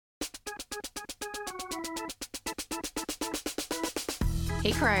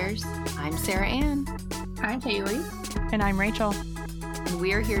Hey Criers, I'm Sarah Ann. I'm Haley. And I'm Rachel. And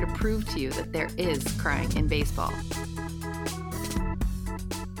we are here to prove to you that there is crying in baseball.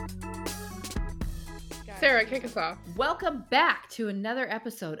 Sarah, kick us off. Welcome back to another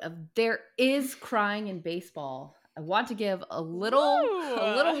episode of There Is Crying in Baseball. I want to give a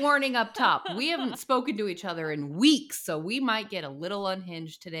little warning up top. We haven't spoken to each other in weeks, so we might get a little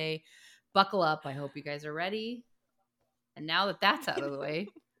unhinged today. Buckle up. I hope you guys are ready. And now that that's out of the way,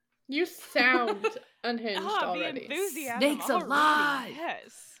 you sound unhinged already. The enthusiasm Snakes already. alive.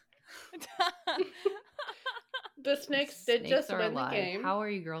 Yes. The Snakes did just win the game. How are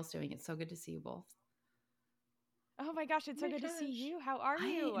you girls doing? It's so good to see you both. Oh my gosh, it's so good to see you. How are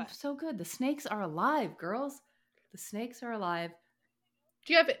you? I'm so good. The Snakes are alive, girls. The Snakes are alive.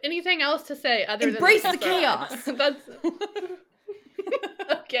 Do you have anything else to say other Embrace than the chaos? That's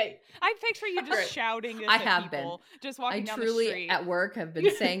okay. I picture you just shouting this at people, just walking down the street. I truly, at work, have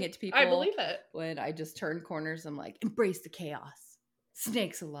been saying it to people. I believe it. When I just turn corners, I'm like, embrace the chaos.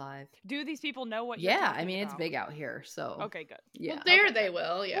 Snakes alive. Do these people know what you're talking about? It's big out here, so. Okay, good. Yeah. Well, there they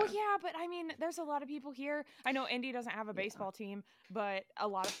will, yeah. Well, yeah, but I mean, there's a lot of people here. I know Indy doesn't have a baseball team, but a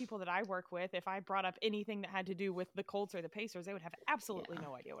lot of people that I work with, if I brought up anything that had to do with the Colts or the Pacers, they would have absolutely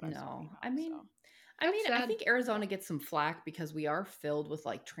no idea what I was talking about. I think Arizona gets some flack because we are filled with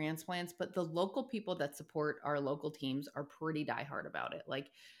like transplants, but the local people that support our local teams are pretty diehard about it. Like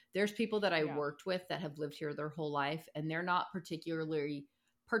there's people that I worked with that have lived here their whole life and they're not particularly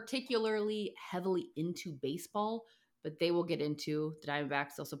heavily into baseball, but they will get into the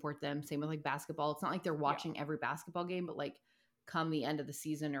Diamondbacks. They'll support them. Same with like basketball. It's not like they're watching every basketball game, but like come the end of the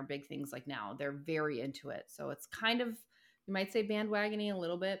season or big things like now, they're very into it. So it's kind of, you might say bandwagoning a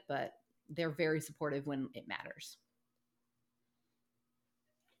little bit, but they're very supportive when it matters.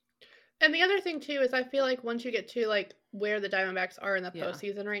 And the other thing too is I feel like once you get to like where the Diamondbacks are in the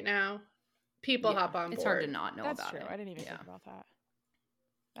postseason right now, people hop on board. It's hard to not know That's about true. it. I didn't even think about that.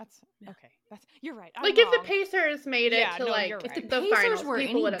 That's okay. You're right. I'm like wrong. if the Pacers made it to like if the the Pacers finals, were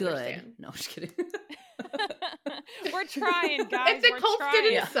people would any good. understand. No, I'm just kidding. We're trying, guys. If the We're Colts trying.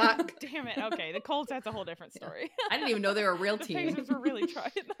 didn't suck. Damn it. Okay, the Colts, that's a whole different story. I didn't even know they were a real The team. Pacers were really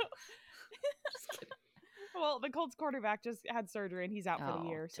trying, though. Just kidding. Well, the Colts quarterback just had surgery and he's out for the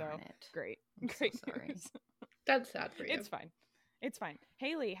year, so great. Great so sorry. news. That's sad for you. It's fine. It's fine.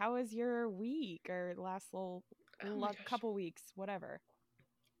 Haley, how was your week or last couple weeks, whatever?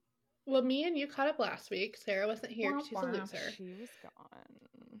 Well, me and you caught up last week. Sarah wasn't here because she's a loser. She was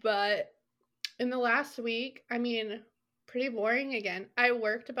gone. But in the last week, I mean, pretty boring again. I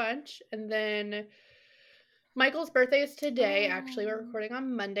worked a bunch, and then Michael's birthday is today. Actually, we're recording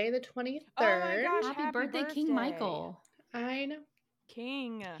on Monday, the 23rd. Oh my gosh, Happy birthday, King Michael. I know.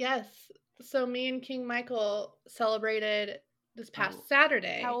 King. Yes. So me and King Michael celebrated this past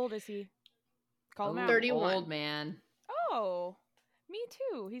Saturday. How old is he? Call him out. 31. Old man. Oh, me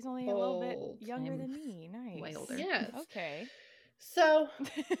too. He's only a little bit younger than me. Nice. Way older. Yes. Okay. So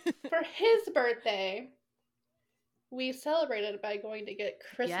for his birthday, we celebrated by going to get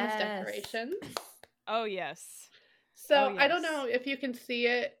Christmas decorations. Oh, yes. So I don't know if you can see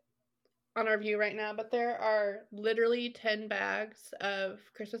it on our view right now, but there are literally 10 bags of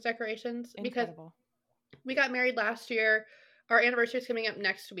Christmas decorations. Incredible. Because we got married last year. Our anniversary is coming up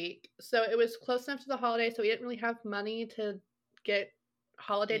next week. So it was close enough to the holiday, so we didn't really have money to get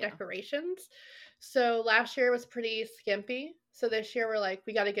holiday decorations. So last year was pretty skimpy. So this year we're like,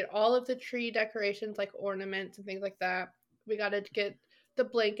 we got to get all of the tree decorations, like ornaments and things like that. We got to get the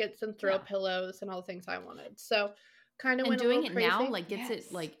blankets and throw pillows and all the things I wanted. So kind of went doing a little it crazy. now like gets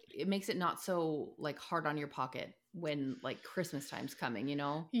it like it makes it not so like hard on your pocket when like Christmas time's coming, you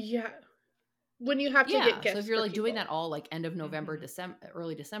know? Yeah. When you have to get gifts. So if you're like people. doing that all like end of November, December,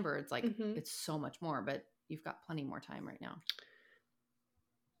 early December, it's like it's so much more, but you've got plenty more time right now.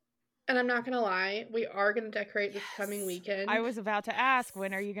 And I'm not going to lie, we are going to decorate this coming weekend. I was about to ask,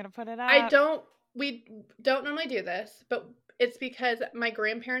 when are you going to put it up? We don't normally do this, but it's because my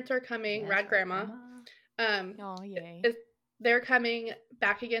grandparents are coming, Rad Grandma. Oh, yay. They're coming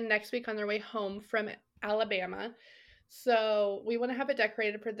back again next week on their way home from Alabama. So we want to have it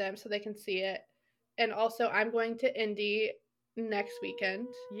decorated for them so they can see it. And also I'm going to Indy next weekend.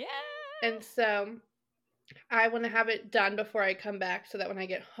 Yeah. And so I want to have it done before I come back so that when I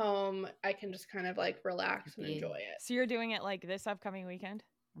get home, I can just kind of like relax and enjoy it. So you're doing it like this upcoming weekend?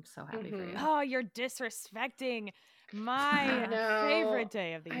 I'm so happy for you. Oh, you're disrespecting my favorite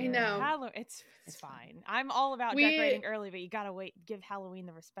day of the year. I know. It's fine. I'm all about decorating early, but you gotta wait. Give Halloween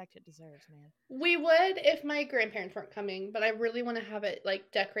the respect it deserves, man. We would if my grandparents weren't coming, but I really want to have it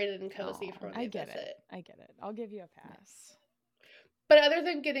like decorated and cozy for when they visit. I get it. I'll give you a pass. But other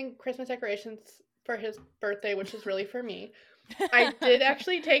than getting Christmas decorations for his birthday, which is really for me, I did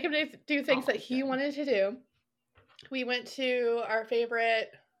actually take him to do things that he wanted to do. We went to our favorite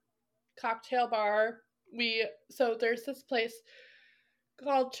cocktail bar. So there's this place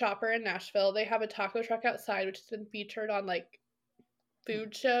called Chopper in Nashville. They have a taco truck outside, which has been featured on like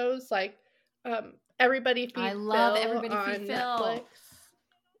food shows, like Everybody Feed Phil. I love Everybody Feed Phil. Netflix.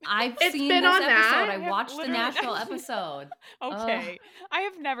 I've seen this episode. I watched the Nashville episode. Okay. I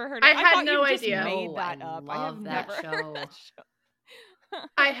have never heard of it. I had no idea. Made that up. I have never heard that show.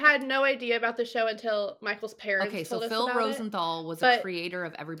 I had no idea about the show until Michael's parents told us Phil about Rosenthal was a creator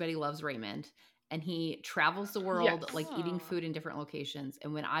of Everybody Loves Raymond, and he travels the world like eating food in different locations.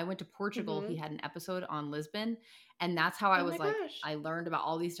 And when I went to Portugal, he had an episode on Lisbon, and that's how I was like, I learned about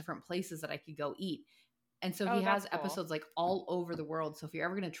all these different places that I could go eat. And so he has episodes like all over the world. So if you're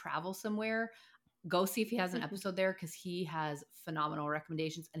ever going to travel somewhere, go see if he has an episode there, because he has phenomenal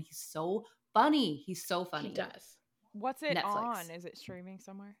recommendations, and he's so funny. He's so funny. He does. What's it on? Is it streaming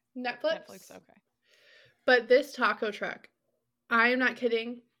somewhere? Netflix. Okay. But this taco truck, I am not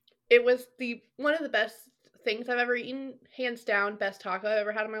kidding. It was one of the best things I've ever eaten, hands down. Best taco I've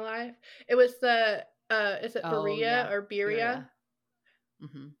ever had in my life. It was the is it birria or birria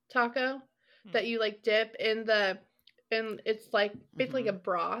taco that you like dip in and it's like basically a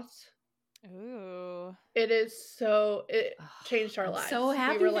broth. Ooh. It changed our lives. So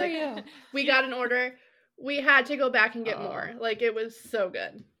happy we were for like, you. We got an order. We had to go back and get more. Like, it was so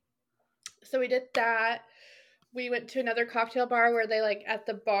good. So we did that. We went to another cocktail bar where they, like, at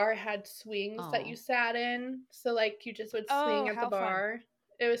the bar had swings that you sat in. So, like, you just would swing at the bar. Fun.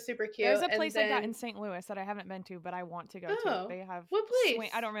 It was super cute. There's a place like that in St. Louis that I haven't been to, but I want to go to. They have what place?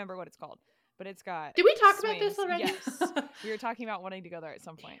 I don't remember what it's called, but it's got Did we talk swings. About this already? Yes. We were talking about wanting to go there at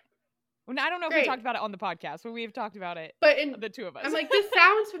some point. I don't know if we talked about it on the podcast, but we've talked about it. But the two of us. I'm like, this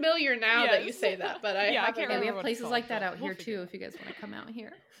sounds familiar now that you say that, but I can't remember. We have places like that out here too. If you guys want to come out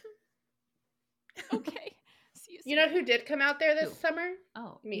here. Okay. See you soon. You know who did come out there this summer?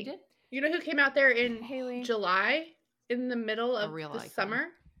 Oh, me. You did? You know who came out there in Haley. July, in the middle of the summer?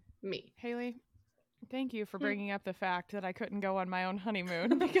 Me. Haley. Thank you for bringing up the fact that I couldn't go on my own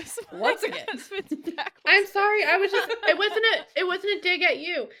honeymoon because once again, I'm sorry. I was just. It wasn't a dig at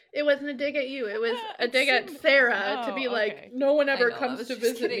you. It wasn't a dig at you. It was a dig at Sarah to be like, no one ever comes to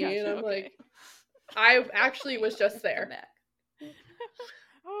visit me, and I'm like, I actually was just there.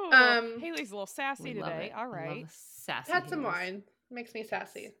 Haley's a little sassy today. All right, sassy. Had some wine. Makes me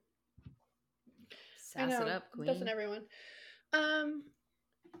sassy. Sass it up, queen. Doesn't everyone?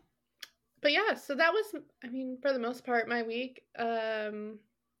 But yeah, so that was, I mean, for the most part, my week.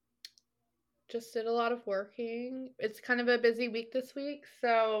 Just did a lot of working. It's kind of a busy week this week,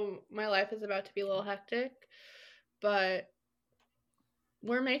 so my life is about to be a little hectic. But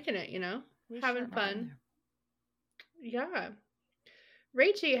we're making it, We're having fun. Yeah.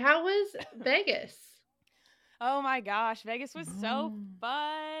 Rachie, how was Vegas? Oh my gosh, Vegas was so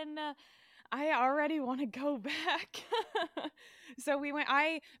fun. I already want to go back. So we went,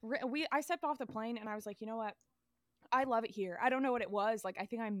 I stepped off the plane and I was like, you know what? I love it here. I don't know what it was. Like, I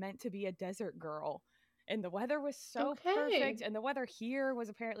think I'm meant to be a desert girl. And the weather was so perfect. And the weather here was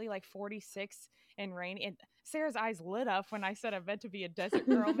apparently like 46 and rainy. And Sarah's eyes lit up when I said I'm meant to be a desert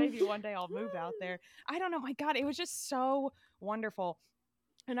girl. Maybe one day I'll move out there. I don't know. My God, it was just so wonderful.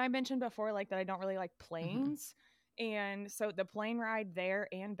 And I mentioned before, like, that I don't really like planes. And so the plane ride there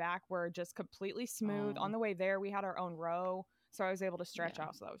and back were just completely smooth. On the way there, we had our own row. So I was able to stretch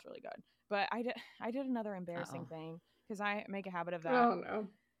out. So that was really good. But I did another embarrassing thing because I make a habit of that. Oh,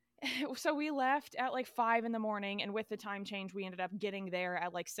 no. So we left at like 5 a.m. and with the time change, we ended up getting there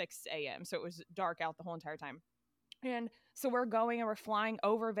at like 6 a.m. So it was dark out the whole entire time. And so we're going and we're flying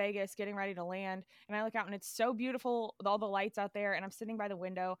over Vegas, getting ready to land. And I look out and it's so beautiful with all the lights out there. And I'm sitting by the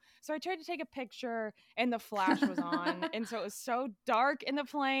window. So I tried to take a picture and the flash was on. And so it was so dark in the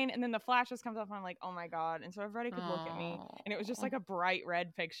plane. And then the flash just comes up and I'm like, oh my God. And so everybody could look at me. And it was just like a bright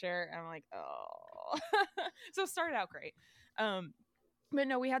red picture. And I'm like, oh. So it started out great. But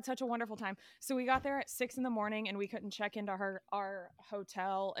no, we had such a wonderful time. So we got there at 6 a.m. and we couldn't check into our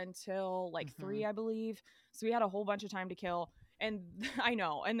hotel until like 3, I believe. So we had a whole bunch of time to kill. And I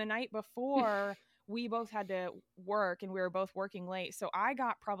know. And the night before, we both had to work and we were both working late. So I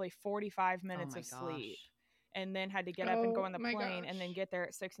got probably 45 minutes of sleep and then had to get up and go on the plane and then get there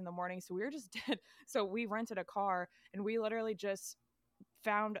at 6 a.m. So we were just dead. So we rented a car and we literally just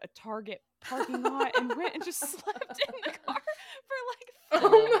found a Target parking lot and went and just slept in the car for like oh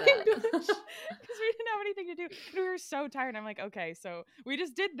my gosh, because we didn't have anything to do and we were so tired. I'm like, okay, so we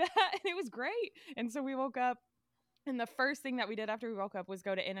just did that and it was great. And so we woke up And the first thing that we did after we woke up was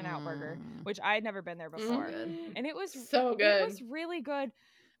go to In-N-Out Burger, which I had never been there before. And it was so good. It was really good.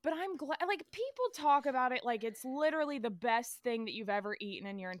 But I'm glad, like, people talk about it like it's literally the best thing that you've ever eaten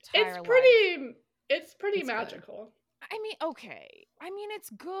in your entire life. It's pretty magical. Good. I mean, okay. I mean, it's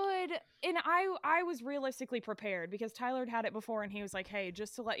good. And I was realistically prepared because Tyler had it before and he was like, hey,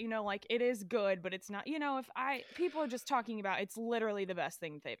 just to let you know, like, it is good, but it's not, you know, people are just talking about it's literally the best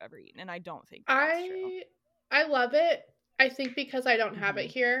thing they've ever eaten. And I don't think that's true. I love it. I think because I don't have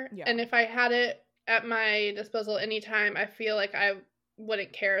it here. Yeah. And if I had it at my disposal anytime, I feel like I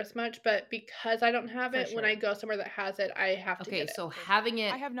wouldn't care as much. But because I don't have it, when I go somewhere that has it, I have to get it. Okay, so having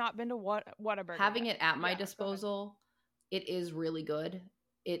it... I have not been to Whataburger. Having it at my disposal, it is really good.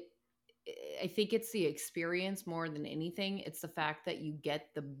 I think it's the experience more than anything. It's the fact that you get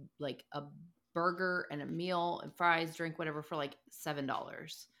a burger and a meal and fries, drink, whatever for like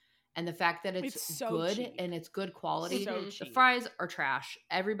 $7. And the fact that it's so good cheap. And it's good quality. So the fries are trash.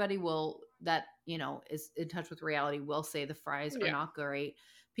 Everybody that is in touch with reality will say the fries are not great.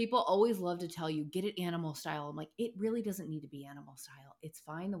 People always love to tell you, get it animal style. I'm like, it really doesn't need to be animal style. It's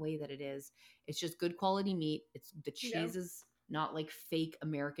fine the way that it is. It's just good quality meat. The cheese is not like fake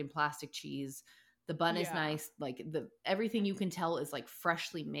American plastic cheese. The bun is nice. Like everything you can tell is like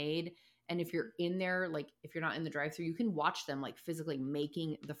freshly made. And if you're in there, like if you're not in the drive-thru, you can watch them like physically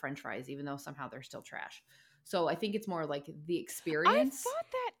making the French fries, even though somehow they're still trash. So I think it's more like the experience. I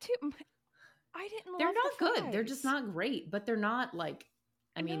thought that too. I didn't. They're not good. They're just not great. But they're not like.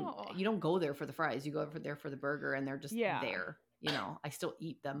 I mean, you don't go there for the fries. You go there for the burger, and they're just there. I still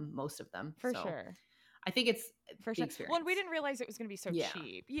eat them, most of them for sure. I think it's for sure. Experience. Well, and we didn't realize it was going to be so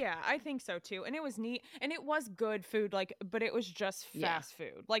cheap. Yeah, I think so too. And it was neat, and it was good food. Like, but it was just fast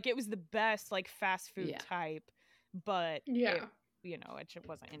food. Like, it was the best like fast food type. But it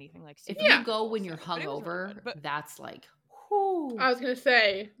wasn't anything like. If you go when you're hungover, but that's like. Whew. I was going to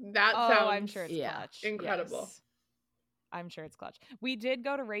say that sounds. I'm sure it's clutch. Incredible. Yes. I'm sure it's clutch. We did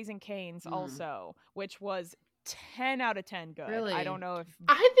go to Raising Cane's also, which was 10 out of 10 good. Really? I don't know if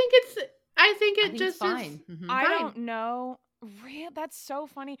I think it just is fine. I don't know. That's so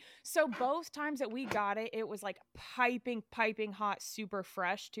funny. So both times that we got it, it was like piping hot, super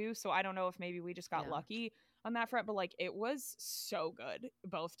fresh too. So I don't know if maybe we just got lucky on that front, but like it was so good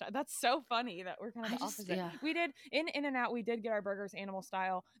both times. That's so funny that we're kind of the opposite. We did In-N-Out, we did get our burgers animal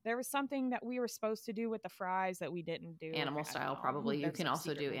style. There was something that we were supposed to do with the fries that we didn't do. Animal style, probably. You can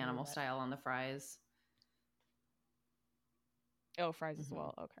also do animal style on the fries. Oh, fries as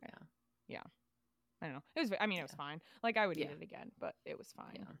well. Okay. Yeah. I don't know. It was. I mean, it was fine. Like I would eat it again, but it was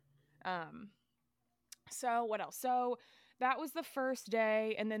fine. Yeah. So what else? So that was the first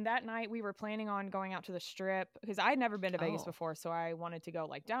day, and then that night we were planning on going out to the Strip because I had never been to Vegas before, so I wanted to go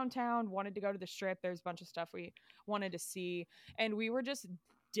like downtown. Wanted to go to the Strip. There's a bunch of stuff we wanted to see, and we were just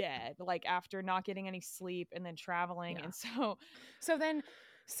dead like after not getting any sleep and then traveling, and so then.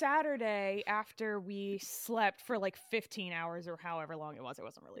 Saturday, after we slept for like 15 hours or however long it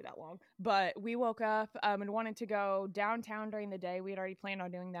wasn't really that long, but we woke up and wanted to go downtown during the day. We had already planned on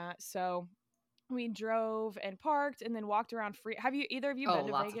doing that, so we drove and parked and then walked around free. Have either of you been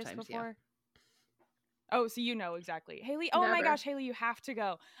to Vegas before? Oh, so you know exactly. Haley, oh my gosh, Haley, you have to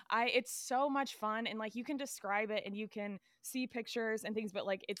go. It's so much fun, and like you can describe it and you can see pictures and things, but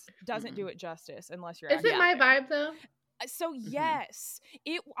like it doesn't do it justice unless you're Is it my vibe though? So yes,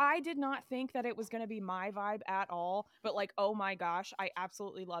 I did not think that it was going to be my vibe at all, but like, oh my gosh, I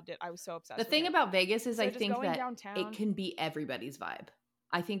absolutely loved it. I was so obsessed. The thing about Vegas is I think that downtown, it can be everybody's vibe.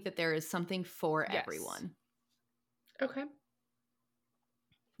 I think that there is something for everyone. Okay.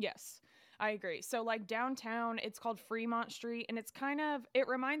 Yes. I agree. So like downtown, it's called Fremont Street, and it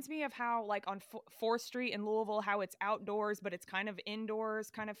reminds me of how like on 4th Street in Louisville, how it's outdoors, but it's kind of indoors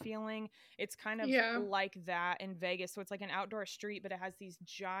kind of feeling. It's kind of like that in Vegas. So it's like an outdoor street, but it has these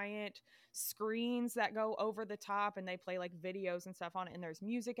giant screens that go over the top, and they play like videos and stuff on it, and there's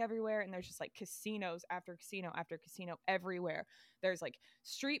music everywhere, and there's just like casinos after casino after casino everywhere. There's like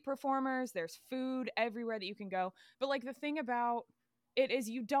street performers, there's food everywhere that you can go. But like the thing about it is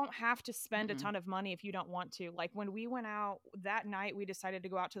you don't have to spend a ton of money if you don't want to. Like when we went out that night, we decided to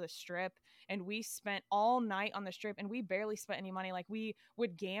go out to the Strip, and we spent all night on the Strip, and we barely spent any money. Like we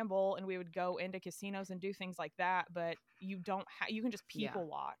would gamble and we would go into casinos and do things like that, but you can just people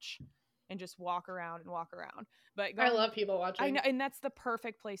watch and just walk around. But I love people watching. I know, and that's the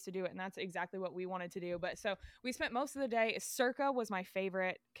perfect place to do it, and that's exactly what we wanted to do. But so we spent most of the day. Circa was my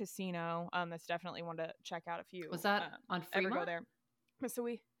favorite casino. That's definitely one to check out if you was that on Fremont? Ever go there. So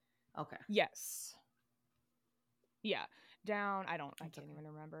okay. Yes. Yeah. down. I can't even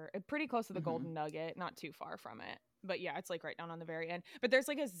remember. Pretty close to the Golden Nugget, not too far from it. But yeah, it's like right down on the very end. But there's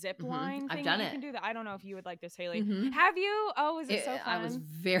like a zip line thing that you can do that. I don't know if you would like this, Haley. Have you? Oh, is it so fun? I was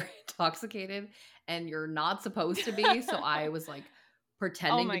very intoxicated, and you're not supposed to be. So I was like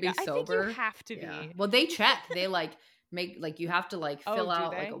pretending to be sober. I think you have to be. Well, they check. They like make like you have to like fill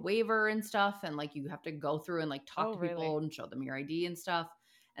out like a waiver and stuff, and like you have to go through and like talk to people and show them your ID and stuff.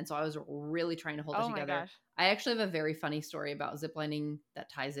 And so I was really trying to hold it together. Gosh. I actually have a very funny story about ziplining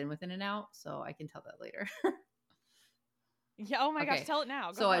that ties in with In-N-Out, so I can tell that later. Yeah. Oh my gosh. Tell it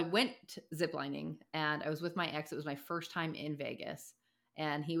now. Go ahead. I went ziplining and I was with my ex. It was my first time in Vegas,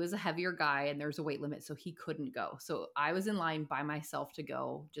 and he was a heavier guy and there was a weight limit, so he couldn't go. So I was in line by myself to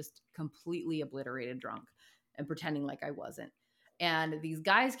go, just completely obliterated drunk and pretending like I wasn't. And these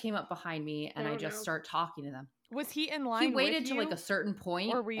guys came up behind me and I just start talking to them. Was he in line? He waited to like a certain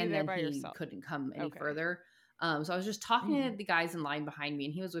point, or were you and then he yourself? Couldn't come any further. So I was just talking to the guys in line behind me,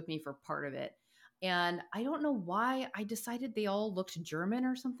 and he was with me for part of it. And I don't know why I decided they all looked German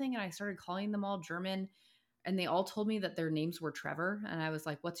or something. And I started calling them all German, and they all told me that their names were Trevor. And I was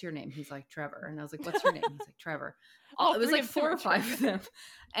like, "What's your name?" He's like, "Trevor." And I was like, "What's your name?" He's like, "Trevor." It was like 4 or 5 of them.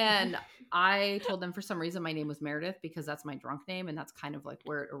 And I told them for some reason my name was Meredith, because that's my drunk name. And that's kind of like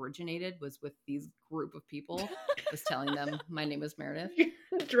where it originated, was with these group of people. I was telling them my name was Meredith.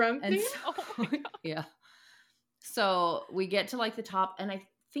 Drunk name? So, yeah. So we get to like the top, and I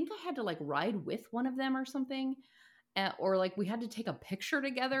think I had to like ride with one of them or something. Or like we had to take a picture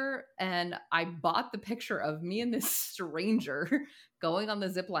together, and I bought the picture of me and this stranger going on the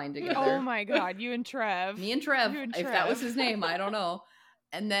zip line together. Oh my God, you and Trev. Me and Trev, if that was his name, I don't know.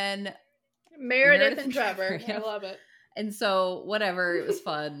 And then Meredith and Trevor. Yeah. I love it. And so whatever, it was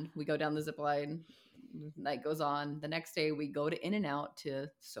fun. We go down the zip line. Night goes on. The next day we go to In-N-Out to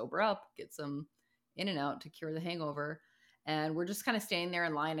sober up, get some In-N-Out to cure the hangover. And we're just kind of standing there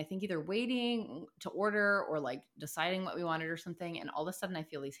in line, I think either waiting to order or like deciding what we wanted or something. And all of a sudden I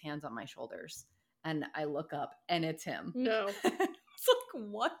feel these hands on my shoulders, and I look up and it's him. No. It's like,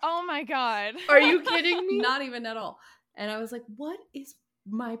 what? Oh my God. Are you kidding me? Not even at all. And I was like, what is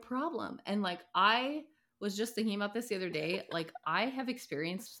my problem? And like, I was just thinking about this the other day. Like, I have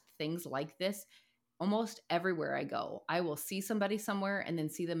experienced things like this almost everywhere I go. I will see somebody somewhere and then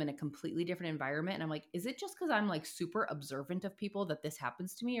see them in a completely different environment. And I'm like, is it just because I'm like super observant of people that this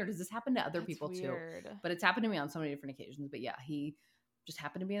happens to me? Or does this happen to other people weird. too? But it's happened to me on so many different occasions. But yeah, he just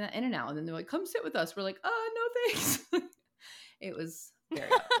happened to be in that In-N-Out. And then they're like, come sit with us. We're like, no thanks. It was very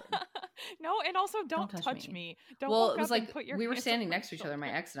awkward. No, and also don't touch me. Don't well, it was like we were standing next to each other,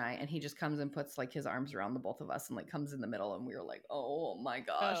 my ex and I, and he just comes and puts like his arms around the both of us and like comes in the middle, and we were like, oh my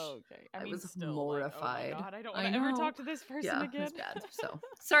gosh. Oh, okay. I was mortified. Like, oh my God, I don't want to ever talk to this person again. It was bad. So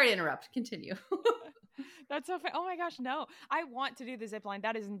sorry to interrupt. Continue. That's so funny. Oh my gosh, no. I want to do the zip line.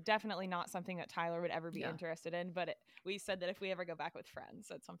 That is definitely not something that Tyler would ever be interested in, but we said that if we ever go back with friends,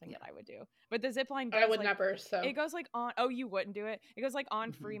 that's something that I would do. But the zip line I would never, so. It goes like on, you wouldn't do it. It goes like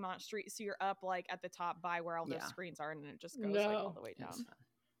on Fremont Street, so you're up like at the top by where all those screens are, and it just goes like all the way down.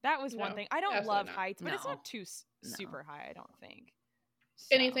 That was one thing. I don't love heights, but it's not too super high, I don't think.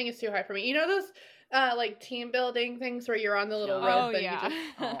 So. Anything is too high for me. You know those like team building things where you're on the little rope and you just,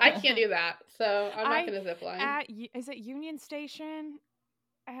 I can't do that. So I'm not going to zip line. Is it Union Station?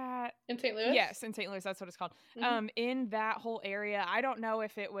 In St. Louis? Yes, in St. Louis, that's what it's called. In that whole area, I don't know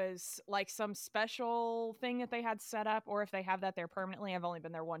if it was like some special thing that they had set up or if they have that there permanently. I've only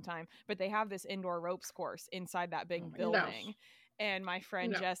been there one time, but they have this indoor ropes course inside that big building. No. And my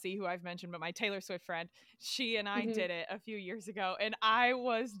friend Jessie, who I've mentioned, but my Taylor Swift friend, she and I did it a few years ago, and I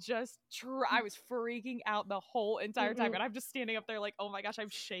was just I was freaking out the whole entire time, and I'm just standing up there like, oh my gosh, I'm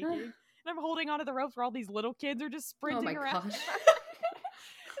shaking, and I'm holding onto the ropes where all these little kids are just sprinting around. Gosh.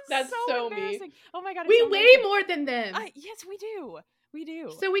 That's so embarrassing. me. Oh my God, we weigh more than them. Yes, we do. We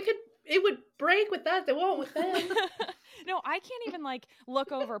do. So it would break with us. It won't with them. No, I can't even like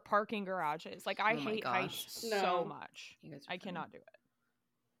look over parking garages. Like I hate heights so much. I cannot do it.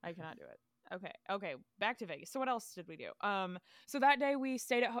 I cannot do it. Okay. Back to Vegas. So what else did we do? So that day we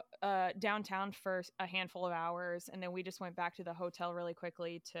stayed at downtown for a handful of hours, and then we just went back to the hotel really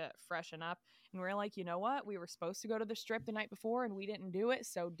quickly to freshen up. And we were like, you know what? We were supposed to go to the Strip the night before, and we didn't do it.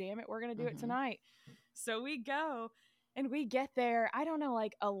 So damn it, we're gonna do it tonight. So we go, and we get there. I don't know,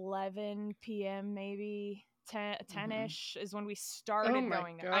 like 11 p.m. maybe 10-ish is when we started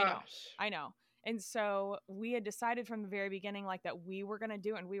going there. I know. And so we had decided from the very beginning, like, that we were going to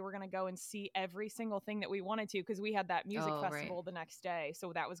do it, and we were going to go and see every single thing that we wanted to, because we had that music festival the next day.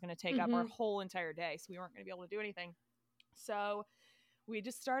 So that was going to take up our whole entire day. So we weren't going to be able to do anything. So we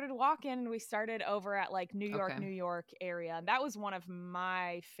just started walking, and we started over at like New York area. And that was one of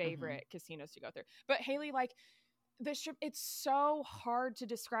my favorite casinos to go through. But Haley, like, the strip, it's so hard to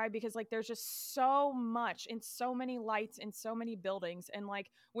describe because like there's just so much and so many lights and so many buildings, and like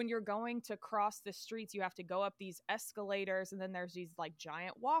when you're going to cross the streets you have to go up these escalators, and then there's these like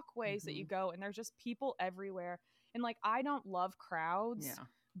giant walkways that you go, and there's just people everywhere. And like I don't love crowds,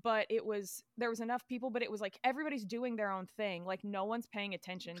 but there was enough people, but it was like everybody's doing their own thing. Like no one's paying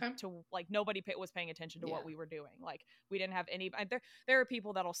attention to, like nobody was paying attention to what we were doing. Like we didn't have any, there are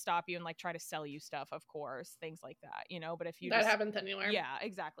people that'll stop you and like try to sell you stuff, of course, things like that, you know, but if you that happens anywhere. Yeah,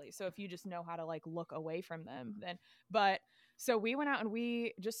 exactly. So if you just know how to like look away from them, then, but so we went out and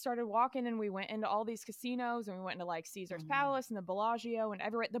we just started walking, and we went into all these casinos, and we went into like Caesar's Palace and the Bellagio and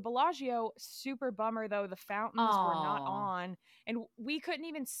everywhere. The Bellagio, super bummer though, the fountains were not on, and we couldn't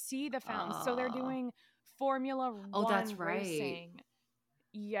even see the fountains. So they're doing Formula One racing.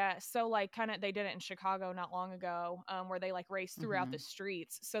 Yeah, so like kind of they did it in Chicago not long ago, where they like raced throughout the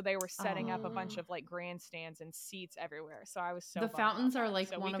streets. So they were setting up a bunch of like grandstands and seats everywhere. So I was so the fountains are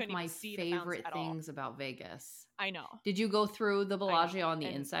like one of my favorite things about Vegas. I know. Did you go through the Bellagio on the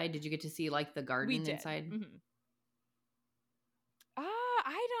inside? Did you get to see like the garden inside?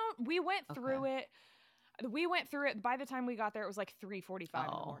 We went through it. We went through it. By the time we got there, it was like 3:45 in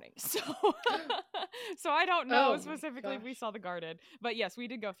the morning. So, so I don't know specifically if we saw the garden, but yes, we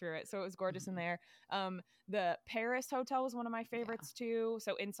did go through it. So it was gorgeous in there. The Paris Hotel was one of my favorites too.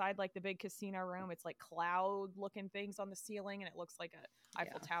 So inside like the big casino room, it's like cloud looking things on the ceiling, and it looks like a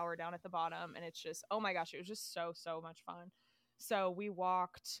Eiffel Tower down at the bottom. And it's just, oh my gosh, it was just so much fun. So we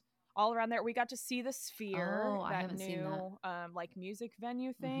walked all around there. We got to see the Sphere, that new like music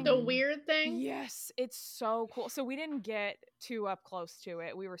venue thing. The weird thing? Yes, it's so cool. So we didn't get too up close to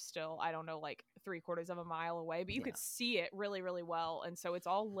it. We were still, I don't know, like 3/4 of a mile away, but you could see it really, really well. And so it's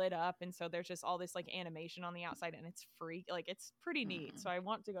all lit up. And so there's just all this like animation on the outside, and it's free. Like it's pretty neat. So I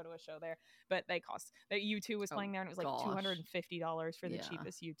want to go to a show there, but they cost, that U2 was playing there, and it was like $250 for the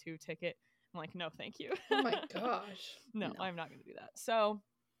cheapest U2 ticket. I'm like, no, thank you. Oh my gosh. No, I'm not going to do that. So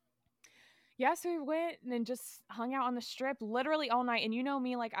yeah, so we went and just hung out on the strip literally all night. And you know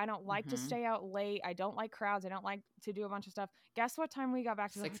me, like I don't like to stay out late. I don't like crowds. I don't like to do a bunch of stuff. Guess what time we got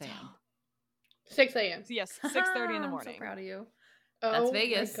back to the 6 a.m. 6 a.m. Yes, 6:30 in the morning. I'm so proud of you. That's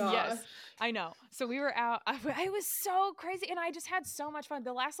Vegas. Yes, I know. So we were out. I was so crazy, and I just had so much fun.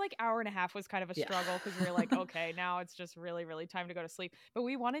 The last like hour and a half was kind of a struggle because we were like, okay, now it's just really, really time to go to sleep. But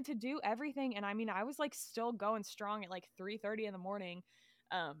we wanted to do everything, and I mean, I was like still going strong at like 3:30 in the morning.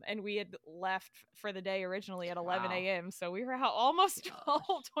 And we had left for the day originally at 11 a.m. So we were out almost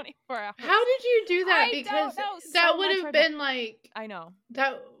all 24 hours. How did you do that? Because that would have been like, I know.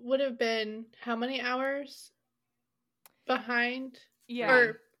 That would have been how many hours behind? Yeah.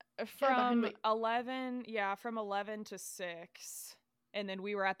 Or, from 11 to 6. And then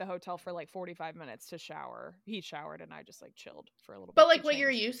we were at the hotel for like 45 minutes to shower. He showered and I just like chilled for a little bit. But like what you're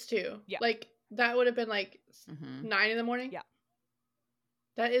used to. Yeah. Like that would have been like 9 in the morning. Yeah.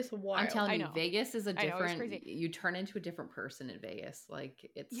 That is wild. I'm telling you, Vegas is a different, you turn into a different person in Vegas. Like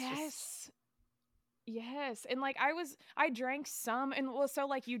it's just... Yes. And like I drank some, and so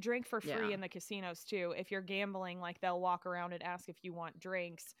like you drink for free in the casinos too. If you're gambling, like they'll walk around and ask if you want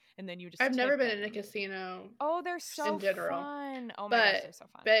drinks, and then you just I've never been in a casino. Oh, they're so fun. Oh my gosh, they're so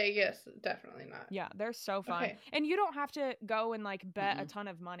fun. Vegas, definitely not. Yeah, they're so fun. Okay. And you don't have to go and like bet a ton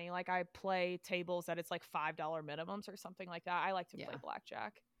of money. Like I play tables that it's like $5 minimums or something like that. I like to play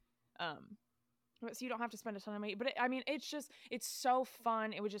blackjack. So you don't have to spend a ton of money, but it's so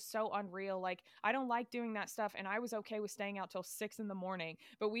fun. It was just so unreal. Like I don't like doing that stuff, and I was okay with staying out till 6 in the morning,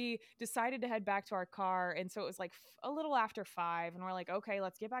 but we decided to head back to our car. And so it was like a little after 5, and we're like, okay,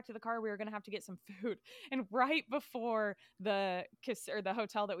 let's get back to the car. We were going to have to get some food. And right before the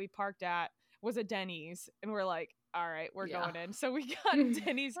hotel that we parked at was a Denny's, and we're like, all right, we're going in. So we got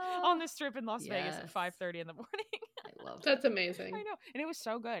Denny's on the strip in Las Vegas at 5:30 in the morning. I love That's amazing. I know. And it was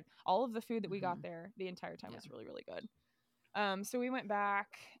so good. All of the food that we got there the entire time was really, really good. So we went back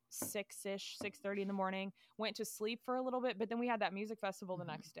 6-ish, 6:30 in the morning, went to sleep for a little bit, but then we had that music festival the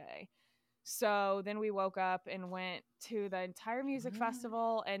next day. So then we woke up and went to the entire music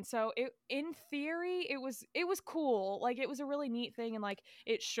festival. And so in theory, it was cool. Like it was a really neat thing. And like,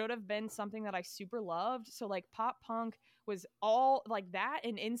 it should have been something that I super loved. So like pop punk was all like that,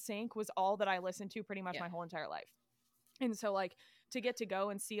 and NSYNC was all that I listened to pretty much my whole entire life. And so like to get to go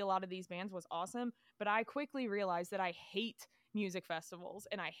and see a lot of these bands was awesome. But I quickly realized that I hate music festivals,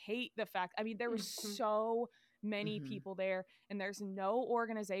 and I hate the fact, there was so many people there, and there's no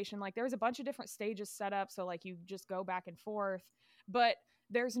organization. Like there was a bunch of different stages set up, so like you just go back and forth, but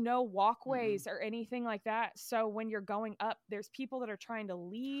there's no walkways or anything like that. So when you're going up, there's people that are trying to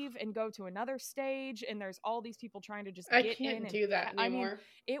leave and go to another stage, and there's all these people trying to just get in. I can't do that anymore. I mean,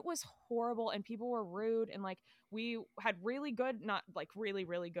 it was horrible, and people were rude, and like we had really good, not like really,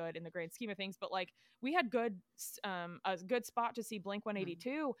 really good in the grand scheme of things, but like we had a good spot to see Blink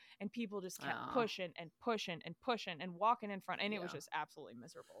 182, and people just kept pushing and pushing and pushing and walking in front, and it was just absolutely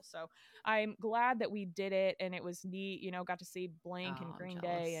miserable. So I'm glad that we did it, and it was neat, you know, got to see Blink and Green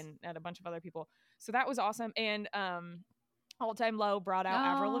Day and a bunch of other people. So that was awesome. And All Time Low brought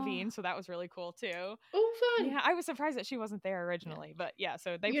out Avril Lavigne, so that was really cool too. Oh, fun. Yeah, I was surprised that she wasn't there originally, but yeah,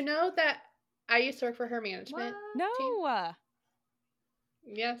 so they... You know that I used to work for her management team?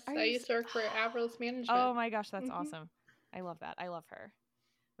 Yes, I used to work for Avril's management. Oh my gosh, that's awesome. I love that. I love her.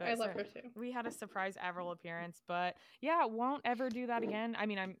 But I love her too. We had a surprise Avril appearance, but yeah, won't ever do that again. I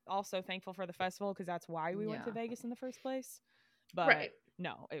mean, I'm also thankful for the festival because that's why we went to Vegas in the first place. But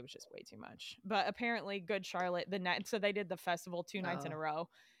no, it was just way too much. But apparently Good Charlotte, so they did the festival 2 nights in a row.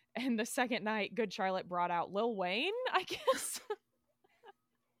 And the second night, Good Charlotte brought out Lil Wayne, I guess.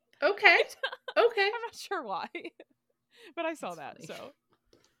 Okay. I'm not sure why. But I saw that, so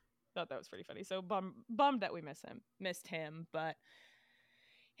thought that was pretty funny. So bummed that we missed him, but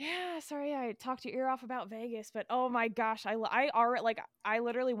yeah, sorry I talked your ear off about Vegas, but oh my gosh, I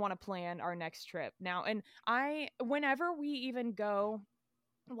literally want to plan our next trip now. And whenever we even go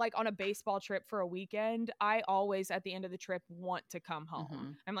like on a baseball trip for a weekend, I always at the end of the trip want to come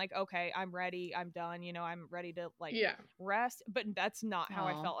home. I'm like, okay, I'm ready, I'm done, you know, I'm ready to rest. But that's not how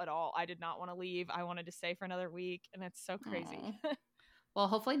I felt at all. I did not want to leave. I wanted to stay for another week, and it's so crazy. Well,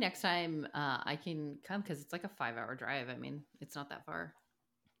 hopefully next time I can come, because it's like a 5-hour drive. I mean, it's not that far.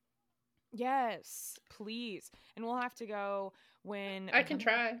 Yes, please. And we'll have to go when I can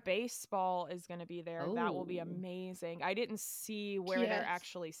try. Baseball is going to be there. That will be amazing. I didn't see where they're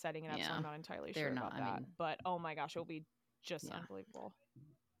actually setting it up, so I'm not entirely sure about that. But oh my gosh, it'll be just unbelievable.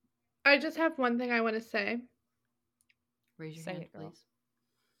 I just have one thing I want to say. Raise your hand, please.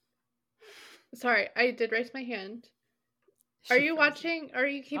 Sorry, I did raise my hand. Are you watching? Are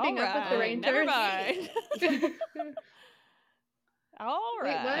you keeping up with the Rangers? Never mind. All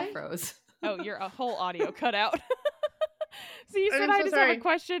right. Wait, what? I froze. Oh, your whole audio cut out. So you said I just have a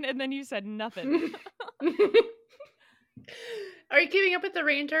question, and then you said nothing. Are you keeping up with the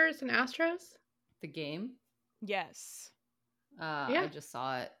Rangers and Astros? The game? Yes. I just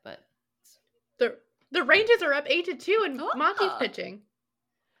saw it, but the Rangers are up 8-2, and Monty's pitching.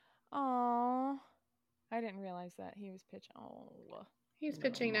 Oh, I didn't realize that he was pitching. Oh, he's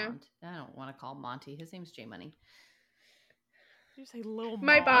pitching now. I don't want to call Monty. His name's J Money. Did you say little?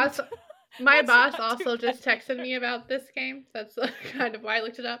 My boss also just texted me about this game. That's kind of why I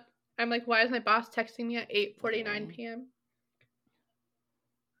looked it up. I'm like, why is my boss texting me at 8:49 p.m.?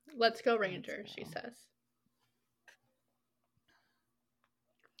 Let's go Rangers, she says.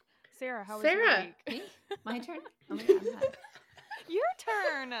 Sarah, how was your week? My turn? Oh my God, your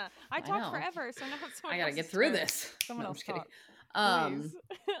turn. I talked forever, so now it's I gotta get through this. Someone else talk.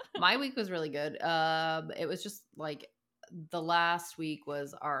 My week was really good. It was just like the last week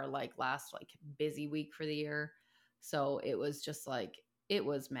was our last busy week for the year. So it was just it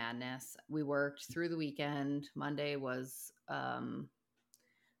was madness. We worked through the weekend. Monday was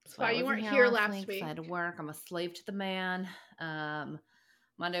that's why you weren't here last week. I had to work. I'm a slave to the man.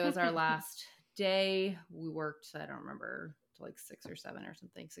 Monday was our last day. We worked, I don't remember, to 6 or 7 or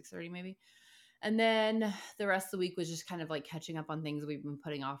something, 6:30 maybe. And then the rest of the week was just kind of catching up on things we've been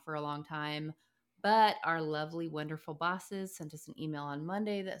putting off for a long time. But our lovely, wonderful bosses sent us an email on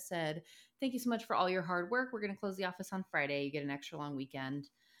Monday that said, thank you so much for all your hard work. We're going to close the office on Friday. You get an extra long weekend.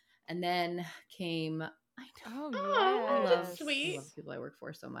 And then came... that's sweet. I love the people I work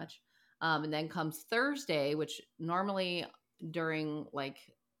for so much. And then comes Thursday, which normally during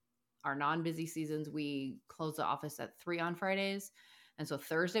our non-busy seasons, we close the office at 3 on Fridays. And so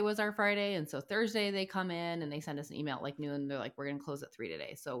Thursday was our Friday. And so Thursday they come in and they send us an email at noon. They're like, we're going to close at 3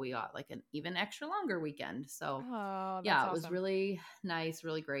 today. So we got an even extra longer weekend. So it was really nice,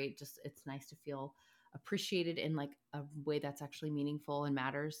 really great. Just, it's nice to feel appreciated in a way that's actually meaningful and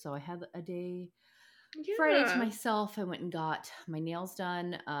matters. So I had a day Friday to myself. I went and got my nails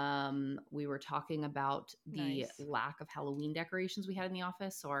done. We were talking about the lack of Halloween decorations we had in the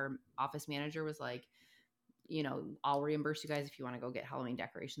office. So our office manager was like, I'll reimburse you guys if you want to go get Halloween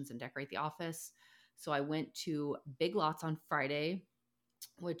decorations and decorate the office. So I went to Big Lots on Friday,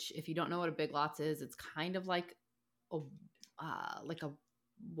 which if you don't know what a Big Lots is, it's kind of like a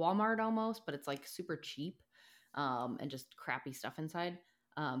Walmart almost, but it's super cheap and just crappy stuff inside.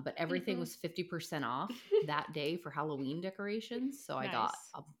 But everything was 50% off that day for Halloween decorations. So I got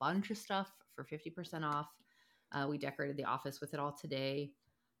a bunch of stuff for 50% off. We decorated the office with it all today.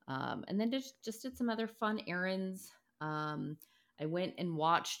 And then just did some other fun errands. I went and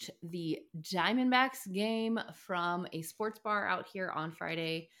watched the Diamondbacks game from a sports bar out here on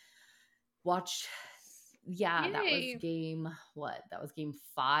Friday. That was game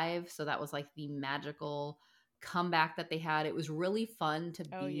 5. So that was like the magical comeback that they had. It was really fun to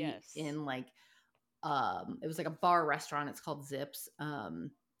be in like it was like a bar restaurant. It's called Zips.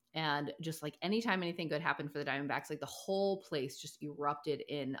 And just like anytime anything good happened for the Diamondbacks, like the whole place just erupted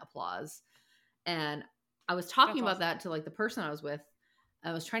in applause. And I was talking about that to like the person I was with.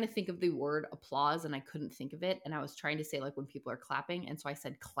 I was trying to think of the word applause and I couldn't think of it. And I was trying to say like when people are clapping. And so I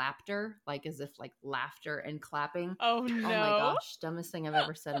said clapter, like as if like laughter and clapping. Oh no. Oh my gosh. Dumbest thing I've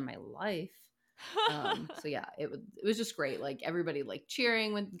ever said in my life. So yeah, it was just great. Like everybody like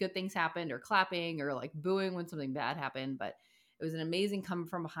cheering when good things happened or clapping or like booing when something bad happened. But it was an amazing come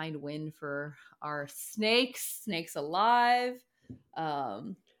from behind win for our Snakes alive.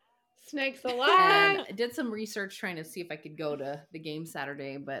 Snakes alive. And I did some research trying to see if I could go to the game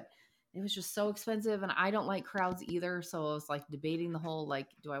Saturday, but it was just so expensive and I don't like crowds either. So I was like debating the whole, like,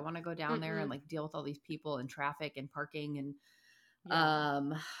 do I want to go down there and like deal with all these people and traffic and parking and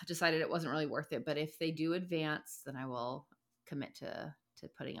decided it wasn't really worth it. But if they do advance, then I will commit to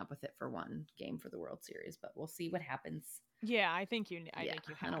putting up with it for one game for the World Series, but we'll see what happens. Yeah, I think you have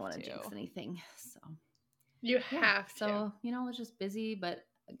I don't want to jinx anything. So you have to. So, it was just busy, but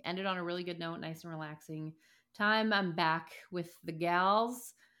ended on a really good note, nice and relaxing time. I'm back with the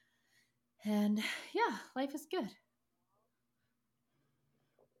gals and life is good.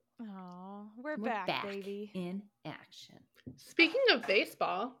 Oh, we're back, baby. In action. Speaking of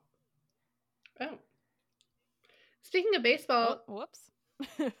baseball. Whoops.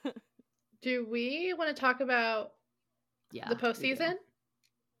 Do we want to talk about the postseason?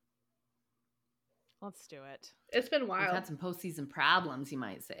 Let's do it. It's been wild. We've had some postseason problems, you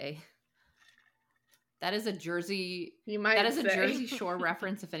might say. That is a Jersey. A Jersey Shore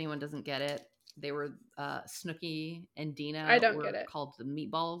reference. If anyone doesn't get it, they were Snooki and Dina. I don't get it. Called the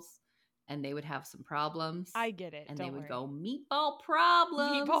Meatballs, and they would have some problems. I get it, and don't they would worry. go meatball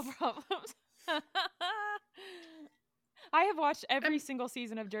problems. Meatball problems. I have watched every single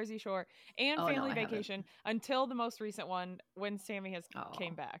season of Jersey Shore and Family Vacation until the most recent one when Sammy has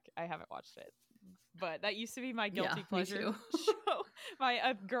came back. I haven't watched it. But that used to be my guilty pleasure show.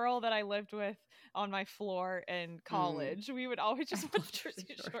 A girl that I lived with on my floor in college. We would always just watch Jersey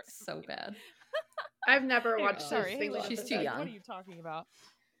Shore. So bad. I've never watched. Sorry, she's too young. What are you talking about?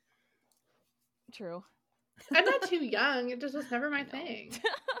 True. I'm not too young. It just was never my thing.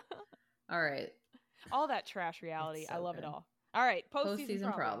 All right. All that trash reality. So I love good. it all. All right.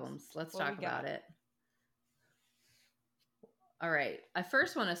 Postseason problems. Let's talk about it. All right. I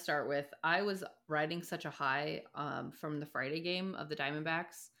first want to start with, I was riding such a high from the Friday game of the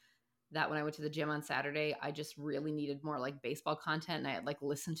Diamondbacks that when I went to the gym on Saturday, I just really needed more like baseball content. And I had like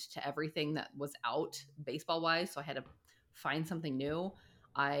listened to everything that was out baseball wise. So I had to find something new.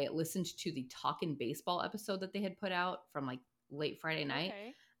 I listened to the Talkin' Baseball episode that they had put out from like late Friday night.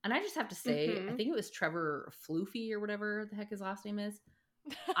 Okay. And I just have to say, I think it was Trevor Floofy or whatever the heck his last name is.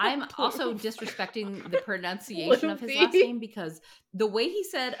 I'm also disrespecting the pronunciation of his last name because the way he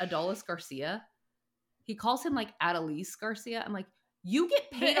said Adolis Garcia, he calls him like Adolis Garcia. I'm like, you get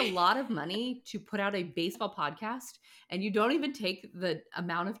paid a lot of money to put out a baseball podcast and you don't even take the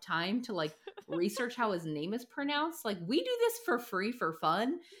amount of time to like research how his name is pronounced. Like we do this for free for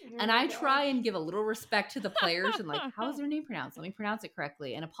fun. And I try and give a little respect to the players and like, how is their name pronounced? Let me pronounce it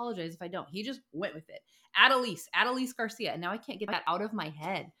correctly and apologize if I don't. He just went with it. Adolis Garcia. And now I can't get that out of my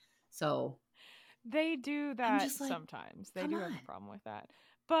head. So they do that like, sometimes. They do have a problem with that.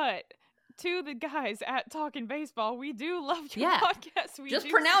 But to the guys at Talkin' Baseball, we do love your podcast. We just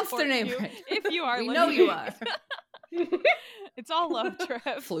pronounce their name right. If you are we listening. know you are. It's all love,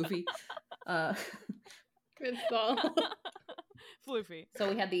 Trev. Floofy. Good ball. Floofy. So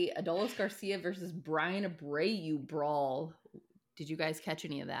we had the Adolis Garcia versus Brian Abreu brawl. Did you guys catch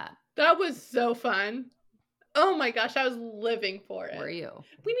any of that? That was so fun. Oh my gosh, I was living for it. Were you?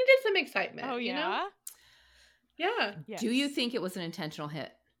 We needed some excitement. Oh, yeah? You know? Yeah. Yes. Do you think it was an intentional hit?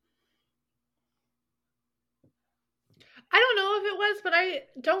 I don't know if it was, but I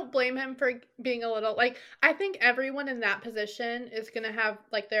don't blame him for being a little, like, I think everyone in that position is going to have,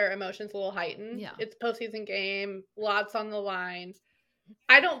 like, their emotions a little heightened. Yeah. It's postseason game, lots on the lines.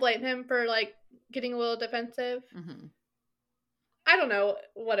 I don't blame him for, like, getting a little defensive. Mm-hmm. I don't know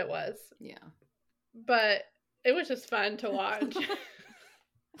what it was. Yeah. But it was just fun to watch.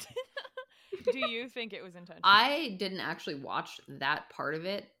 Do you think it was intentional? I didn't actually watch that part of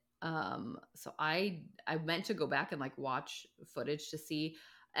it. So I meant to go back and like watch footage to see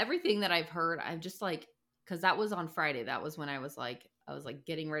everything that I've heard. I'm just like, because that was on Friday. That was when I was like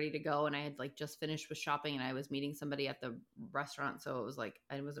getting ready to go, and I had like just finished with shopping, and I was meeting somebody at the restaurant. So it was like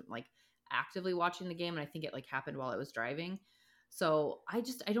I wasn't like actively watching the game, and I think it like happened while I was driving. So I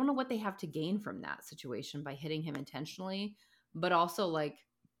don't know what they have to gain from that situation by hitting him intentionally, but also like,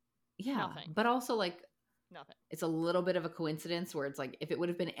 yeah, Nothing. but also like nothing. It's a little bit of a coincidence where it's like if it would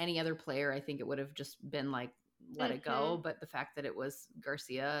have been any other player, I think it would have just been like let it go. But the fact that it was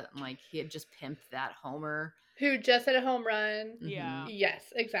Garcia, like he had just pimped that homer who just hit a home run. Yeah.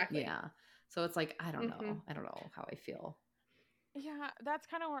 Yes, exactly. Yeah. So it's like I don't know. I don't know how I feel. Yeah, that's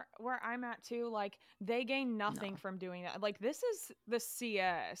kind of where I'm at too. Like they gain nothing from doing that. Like this is the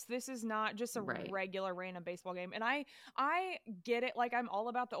CS. This is not just a regular random baseball game. And I get it. Like I'm all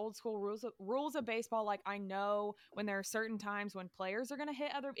about the old school rules of baseball. Like I know when there are certain times when players are going to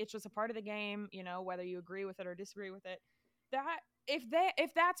hit other. It's just a part of the game. You know, whether you agree with it or disagree with it. That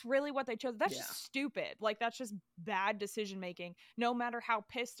if that's really what they chose, that's just stupid. Like that's just bad decision making. No matter how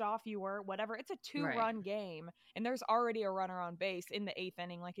pissed off you were, whatever. It's a 2-run game, and there's already a runner on base in the 8th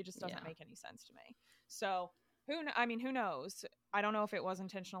inning. Like it just doesn't make any sense to me. So who knows? I don't know if it was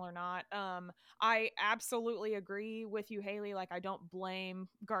intentional or not. I absolutely agree with you, Haley. Like I don't blame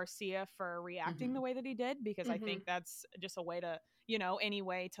Garcia for reacting the way that he did, because I think that's just a way to, any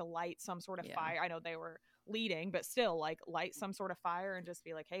way to light some sort of fire. I know they were leading, but still like light some sort of fire and just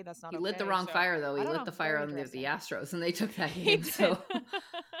be like, hey, that's not he okay. lit the wrong fire though. He lit the fire on the Astros, and they took that game. So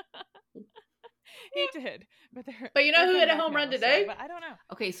he did, but you know who hit a home run today? So, but I don't know.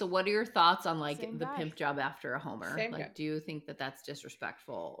 Okay, so what are your thoughts on like the pimp job after a homer? Same like guy. Do you think that that's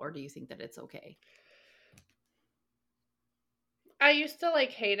disrespectful, or do you think that it's okay? I used to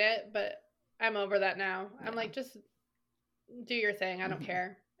like hate it, but I'm over that now. I'm like, just do your thing. I don't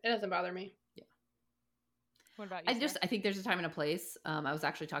care. It doesn't bother me. What about you? I think there's a time and a place. I was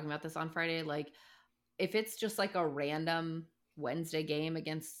actually talking about this on Friday. Like if it's just like a random Wednesday game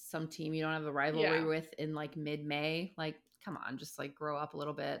against some team you don't have a rivalry with in like mid-May, like come on, just like grow up a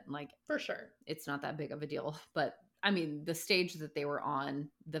little bit. Like for sure, it's not that big of a deal. But I mean, the stage that they were on,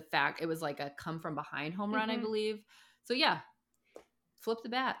 the fact it was like a come from behind home run, I believe. So yeah, flip the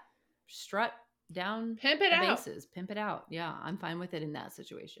bat, strut down, pimp it out, bases, pimp it out. Yeah, I'm fine with it in that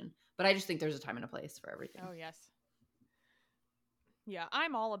situation. But I just think there's a time and a place for everything. Oh yes. Yeah,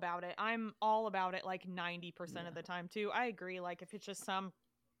 I'm all about it. I'm all about it like 90% of the time too. I agree. Like if it's just some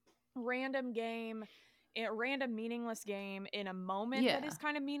random game, a random meaningless game in a moment that is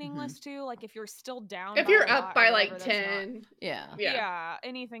kind of meaningless too. Like if you're still down, if you're up by like 10, yeah,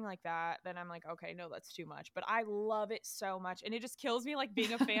 anything like that, then I'm like, okay, no, that's too much. But I love it so much, and it just kills me like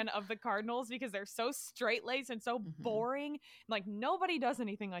being a fan of the Cardinals because they're so straight laced and so boring. Like nobody does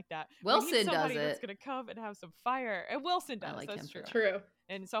anything like that. Wilson does it. That's gonna come and have some fire, and Wilson does. Like that's true.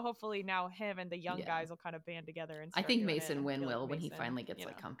 And so hopefully now him and the young guys will kind of band together. And I think Mason Wynn will when he finally gets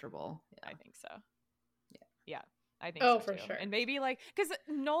like comfortable. Yeah. I think so. Yeah, I think so for sure. And maybe like, because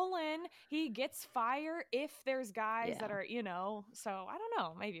Nolan, he gets fire if there's guys that are, so I don't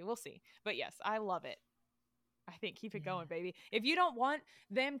know. Maybe we'll see. But yes, I love it. I think keep it going, baby. If you don't want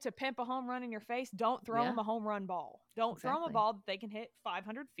them to pimp a home run in your face, don't throw them a home run ball. Don't throw them a ball that they can hit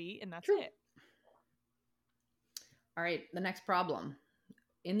 500 feet, and that's it. All right, the next problem.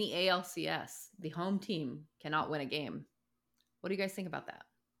 In the ALCS, the home team cannot win a game. What do you guys think about that?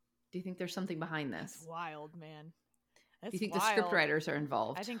 Do you think there's something behind this? That's wild, man. Do you think the script writers are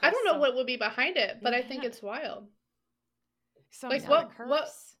involved? I don't know what would be behind it, but I think it's wild. Like what?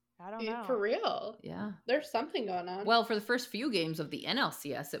 I don't know. For real? Yeah. There's something going on. Well, for the first few games of the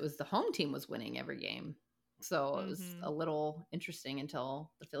NLCS, it was the home team was winning every game. So it was a little interesting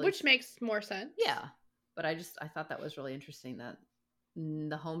until the Phillies. Which makes more sense. Yeah. But I thought that was really interesting that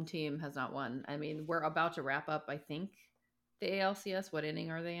the home team has not won. I mean, we're about to wrap up, I think, the ALCS. What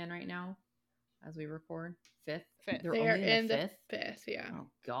inning are they in right now as we record? Fifth. They're only in the fifth. Yeah. Oh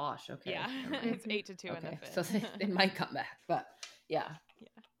gosh. Okay. Yeah. It's 8-2 in the fifth. So they might come back, but yeah.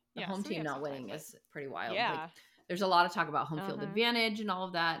 The home team not winning is pretty wild. Yeah. Like, there's a lot of talk about home field advantage and all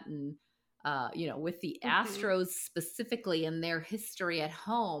of that, and with the Astros specifically and their history at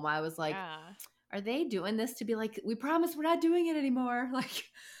home, I was like, are they doing this to be like, we promise we're not doing it anymore? Like,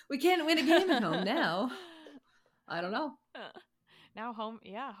 we can't win a game at home now. I don't know. Now home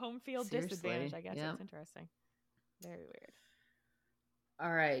field disadvantage. I guess it's interesting. Very weird.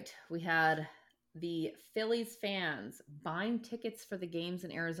 All right, we had the Phillies fans buying tickets for the games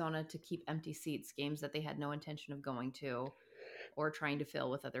in Arizona to keep empty seats, games that they had no intention of going to. or trying to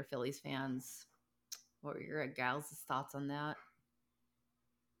fill with other Phillies fans. What were your gals' thoughts on that?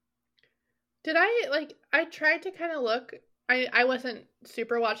 I tried to kind of look. I wasn't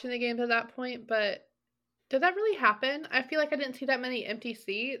super watching the games at that point, but did that really happen? I feel like I didn't see that many empty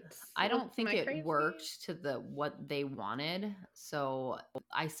seats. I don't think it worked to what they wanted. So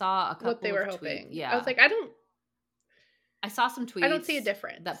I saw a couple what they were of hoping. tweets. Yeah. I was like, I saw some tweets. I don't see a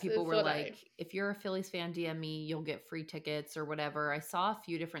difference. That people were like, if you're a Phillies fan, DM me, you'll get free tickets or whatever. I saw a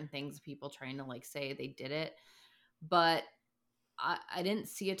few different things, people trying to like say they did it, but I didn't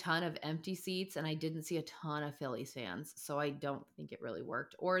see a ton of empty seats and I didn't see a ton of Phillies fans. So I don't think it really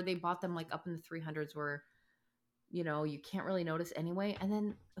worked. Or they bought them like up in the 300s where, you know, you can't really notice anyway. And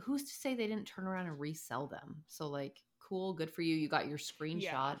then who's to say they didn't turn around and resell them? So like, cool, good for you. You got your screenshot.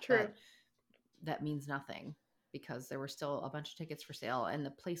 Yeah, true. But that means nothing because there were still a bunch of tickets for sale and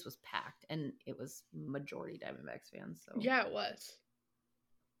the place was packed and it was majority Diamondbacks fans. So yeah, it was.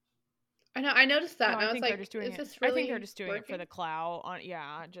 I know. I noticed that. And I was like, "Is this really?" I think they're just doing working? it for the clout.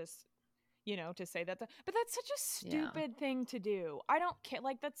 Just to say that. But that's such a stupid thing to do. I don't care.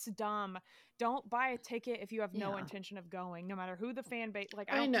 Like, that's dumb. Don't buy a ticket if you have no intention of going, no matter who the fan base.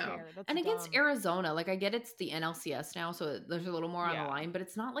 Like, I don't care. That's and dumb. Against Arizona, like I get it's the NLCS now, so there's a little more on the line. But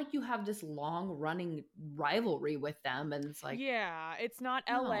it's not like you have this long running rivalry with them, and it's like it's not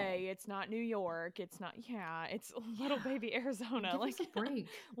LA, it's not New York, it's not it's little baby Arizona. Give like us a break.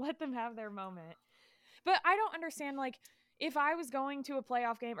 Let them have their moment. But I don't understand, like, if I was going to a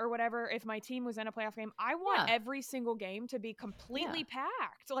playoff game or whatever, if my team was in a playoff game, I want every single game to be completely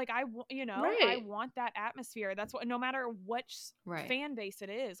packed. Like, I want that atmosphere. That's what, no matter what fan base it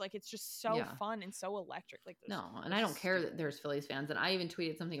is, like, it's just so fun and so electric. Like, and I don't care that there's Phillies fans. And I even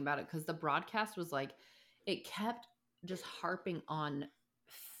tweeted something about it because the broadcast was like, it kept just harping on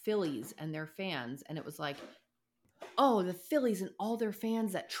Phillies and their fans. And it was like, oh, the Phillies and all their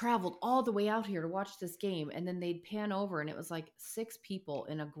fans that traveled all the way out here to watch this game. And then they'd pan over and it was like 6 people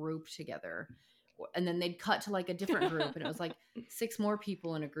in a group together. And then they'd cut to like a different group and it was like 6 more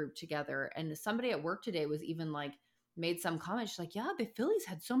people in a group together. And somebody at work today was even like, made some comment. She's like, yeah, the Phillies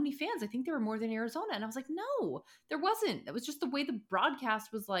had so many fans. I think there were more than Arizona. And I was like, no, there wasn't. It was just the way the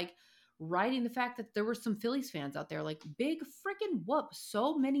broadcast was like writing the fact that there were some Phillies fans out there. Like, big freaking whoop.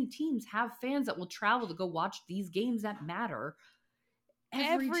 So many teams have fans that will travel to go watch these games that matter.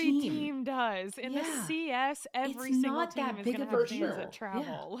 Every team does. In the CS, every single team is going to have fans that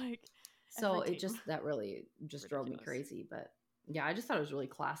travel. Yeah. Like, so it just, that really just drove me crazy. But yeah, I just thought it was really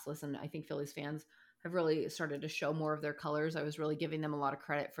classless. And I think Phillies fans have really started to show more of their colors. I was really giving them a lot of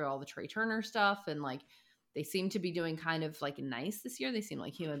credit for all the Trey Turner stuff. And like, they seem to be doing kind of like nice this year. They seem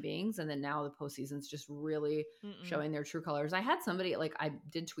like human beings. And then now the postseason's just really showing their true colors. I had somebody, like, I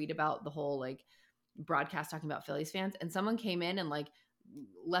did tweet about the whole like broadcast talking about Phillies fans, and someone came in and like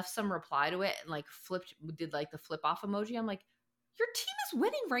left some reply to it and like did like the flip off emoji. I'm like, your team is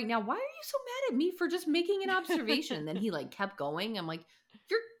winning right now. Why are you so mad at me for just making an observation? And then he like kept going. I'm like,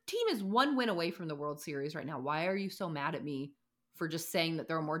 your team is 1 win away from the World Series right now. Why are you so mad at me for just saying that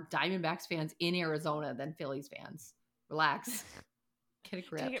there are more Diamondbacks fans in Arizona than Phillies fans? Relax. Get a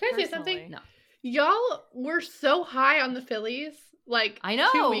grip. Can I say something? No. Y'all were so high on the Phillies like I know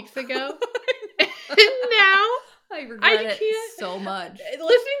 2 weeks ago. And now I regret it so much. Listening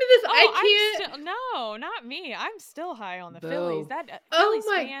to this, I can't. No, not me. I'm still high on the Boo. Phillies. Phillies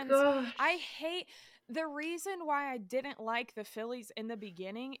fans, gosh. I hate. The reason why I didn't like the Phillies in the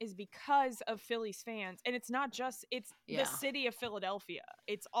beginning is because of Phillies fans. And it's not just, it's the city of Philadelphia.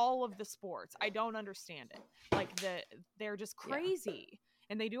 It's all of the sports. I don't understand it. Like, they're just crazy.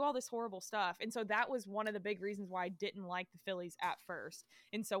 And they do all this horrible stuff. And so that was one of the big reasons why I didn't like the Phillies at first.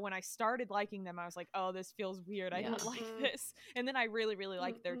 And so when I started liking them, I was like, oh, this feels weird. I don't like this. And then I really, really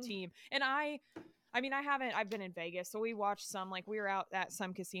liked their team. And I've been in Vegas, so we watched some, like, we were out at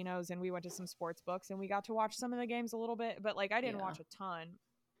some casinos and we went to some sports books and we got to watch some of the games a little bit, but like, I didn't watch a ton.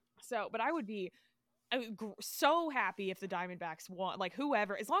 So, but I would be so happy if the Diamondbacks won, like,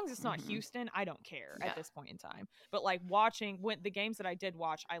 whoever, as long as it's not Houston, I don't care at this point in time. But like, watching the games that I did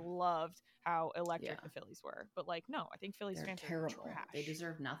watch, I loved how electric the Phillies were. But like, no, I think Phillies fans are trash. They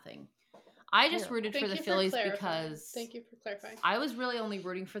deserve nothing. I just rooted for the Phillies because thank you for clarifying. I was really only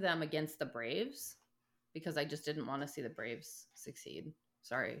rooting for them against the Braves because I just didn't want to see the Braves succeed.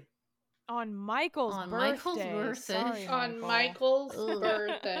 Sorry. On Michael's birthday. Sorry, on Michael's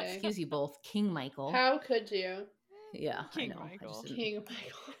birthday. Excuse you both. King Michael. How could you? Yeah, King I know. Michael. King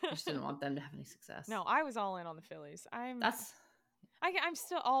Michael. I just didn't want them to have any success. No, I was all in on the Phillies. I'm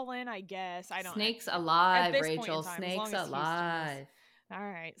still all in, I guess. I don't. Snakes alive, Rachel. Snakes alive. All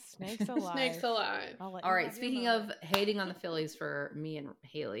right, snakes alive. Snakes alive. All right, speaking of hating on the Phillies for me and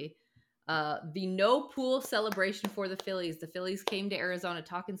Haley, the no pool celebration for the Phillies. The Phillies came to Arizona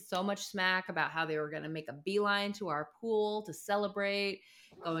talking so much smack about how they were going to make a beeline to our pool to celebrate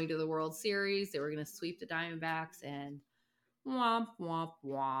going to the World Series. They were going to sweep the Diamondbacks, and womp, womp,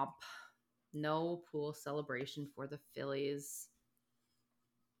 womp. No pool celebration for the Phillies.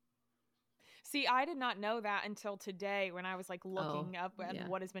 See, I did not know that until today when I was like looking up at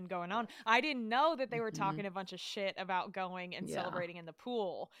what has been going on. I didn't know that they were talking a bunch of shit about going and celebrating in the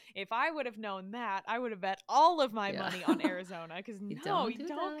pool. If I would have known that, I would have bet all of my money on Arizona because you don't come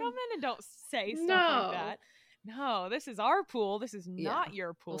in and don't say stuff like that. No, this is our pool. This is not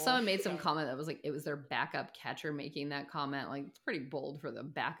your pool. Well, someone made some comment that was like, it was their backup catcher making that comment. Like, it's pretty bold for the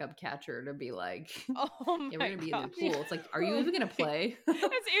backup catcher to be like, oh my we're going to be in the pool. It's like, are you even going to play?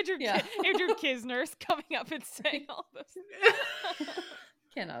 It's Andrew Kisner's coming up and saying all this.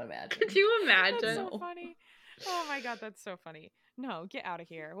 Cannot imagine. Could you imagine? That's so funny. Oh my God, that's so funny. No, get out of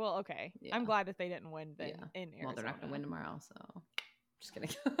here. Well, okay. Yeah. I'm glad that they didn't win then in Arizona. Well, they're not going to win tomorrow, so just kidding.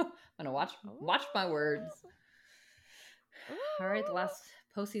 I'm going to watch my words. Ooh. All right, the last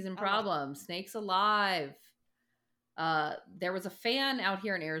postseason problem. Snakes alive. There was a fan out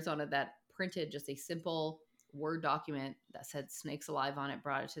here in Arizona that printed just a simple Word document that said snakes alive on it,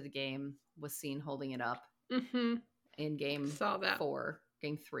 brought it to the game, was seen holding it up in game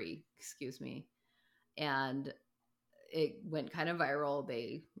 3, excuse me. And it went kind of viral.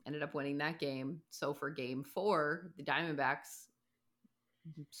 They ended up winning that game. So for game 4, the Diamondbacks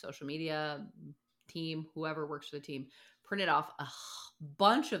social media team, whoever works for the team, printed off a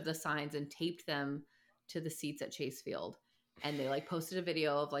bunch of the signs and taped them to the seats at Chase Field. And they like posted a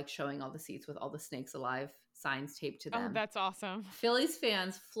video of like showing all the seats with all the snakes alive signs taped to them. Oh, that's awesome. Phillies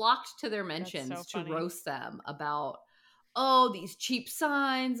fans flocked to their mentions to roast them about, these cheap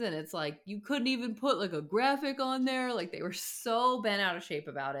signs. And it's like, you couldn't even put like a graphic on there. Like they were so bent out of shape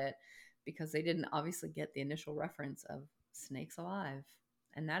about it because they didn't obviously get the initial reference of snakes alive.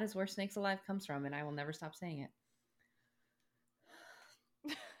 And that is where snakes alive comes from. And I will never stop saying it.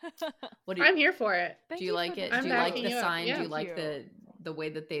 I'm here for it. Do you like it? Do you like the sign? Do you like the way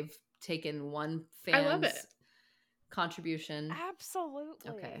that they've taken one fan's contribution? Absolutely.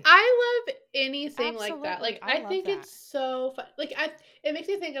 Okay. I love anything like that. Like I think it's so fun. Like it makes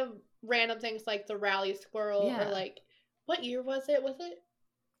me think of random things like the rally squirrel or like what year was it?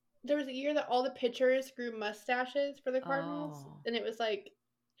 There was a year that all the pitchers grew mustaches for the Cardinals, and it was like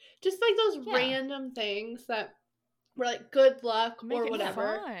just like those random things that were like good luck or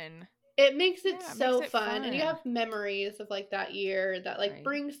whatever. Fun. It makes it so fun. And you have memories of like that year that like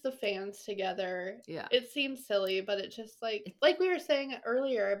brings the fans together. Yeah. It seems silly, but it just like we were saying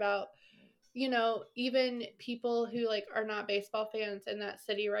earlier about, you know, even people who like are not baseball fans in that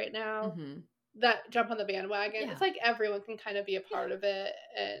city right now that jump on the bandwagon. It's like everyone can kind of be a part of it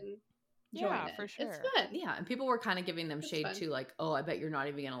and join it. For sure. It's fun. Yeah. And people were kind of giving them shade too, like, I bet you're not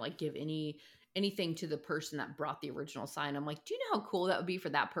even gonna like give anything to the person that brought the original sign. I'm like, do you know how cool that would be for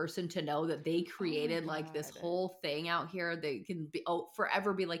that person to know that they created like this whole thing out here? They can be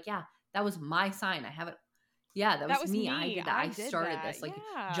forever be like, yeah, that was my sign. I have it. Yeah, that was me. I did that. I started this. Like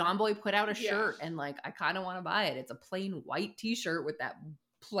John Boy put out a shirt and like, I kind of want to buy it. It's a plain white t-shirt with that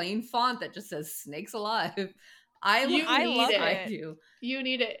plain font that just says snakes alive. I love it. You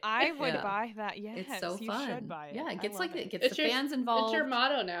need it. I would buy that. Yes, it's so fun. You should buy it. Yeah, it gets the fans involved. It's your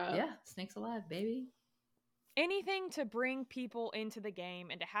motto now. Yeah, snakes alive, baby. Anything to bring people into the game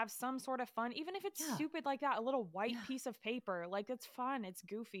and to have some sort of fun, even if it's stupid like that, a little white piece of paper, like it's fun, it's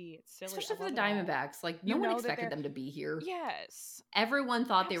goofy, it's silly. Especially for the Diamondbacks, like no one expected them to be here. Yes, everyone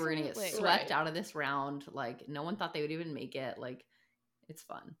thought they were going to get swept out of this round. Like no one thought they would even make it. Like it's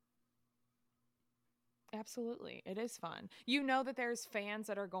fun. Absolutely. It is fun. You know that there's fans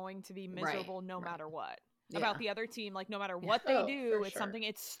that are going to be miserable no matter what. About the other team, like no matter what they do, it's something,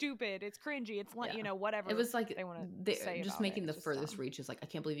 it's stupid, it's cringy, it's you know, whatever. It was like they want to say just making the furthest reach is like, I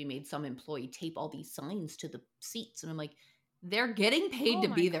can't believe you made some employee tape all these signs to the seats. And I'm like, they're getting paid to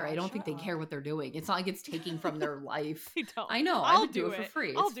be there. I don't think they care what they're doing. It's not like it's taking from their life. They don't. I know. I'll do it for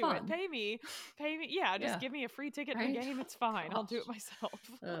free. I'll do it. Pay me. Yeah, just give me a free ticket to the game. It's fine. I'll do it myself.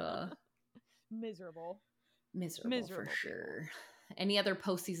 Miserable for sure. Any other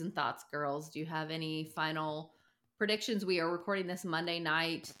postseason thoughts, girls? Do you have any final predictions? We are recording this Monday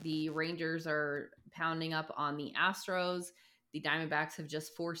night. The Rangers are pounding up on the Astros. The Diamondbacks have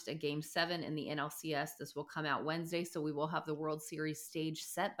just forced a Game 7 in the NLCS. This will come out Wednesday, so we will have the World Series stage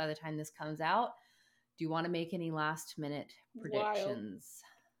set by the time this comes out. Do you want to make any last-minute predictions?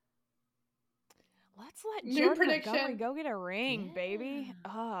 Let's let new Jordan prediction. Montgomery go get a ring, baby.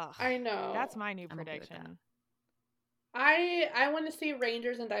 Ugh, I know. That's my new I'm prediction. okay with I want to see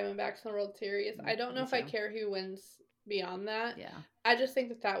Rangers and Diamondbacks in the World Series. I don't know if I care who wins beyond that. Yeah. I just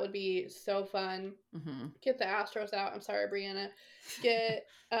think that would be so fun. Mm-hmm. Get the Astros out. I'm sorry, Brianna. Get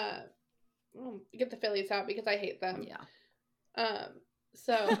the Phillies out because I hate them. Yeah.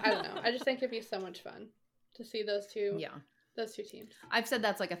 So I don't know. I just think it'd be so much fun to see those two. Yeah. Those two teams. I've said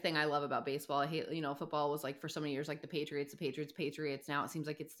that's like a thing I love about baseball. I hate, football was like for so many years like the Patriots. Now it seems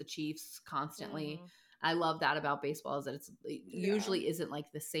like it's the Chiefs constantly. Mm-hmm. I love that about baseball is that it usually isn't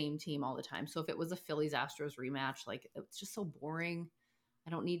like the same team all the time. So if it was a Phillies Astros rematch, like it's just so boring. I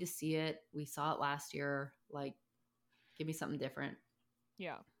don't need to see it. We saw it last year. Like, give me something different.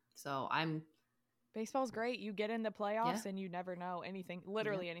 Yeah. So baseball's great. You get in the playoffs and you never know anything.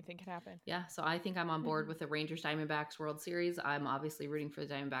 Literally anything can happen. Yeah. So I think I'm on board with the Rangers Diamondbacks World Series. I'm obviously rooting for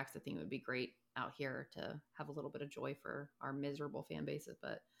the Diamondbacks. I think it would be great out here to have a little bit of joy for our miserable fan bases.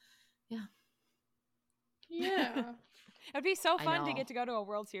 But yeah. Yeah. It'd be so fun to get to go to a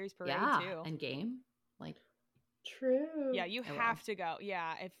World Series parade too. And game. Like true. Yeah, you have to go.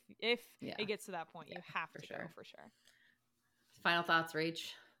 Yeah. If it gets to that point, you have to go for sure. Final thoughts, Rach.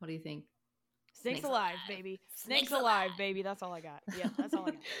 What do you think? Snakes alive, baby. Snakes alive, baby. That's all I got. Yeah, that's all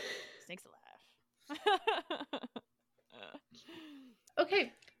I got. Snakes alive.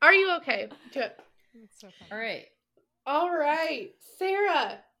 Okay. Are you okay? Good. It's so funny. All right.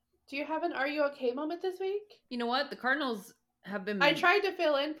 Sarah, do you have an Are You Okay moment this week? You know what? The Cardinals have been... I tried to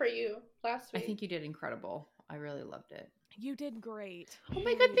fill in for you last week. I think you did incredible. I really loved it. You did great. Oh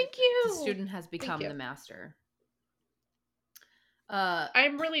my God, thank you. The student has become the master.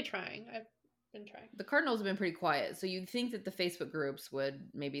 I'm really trying. I've been trying. The Cardinals have been pretty quiet. So you'd think that the Facebook groups would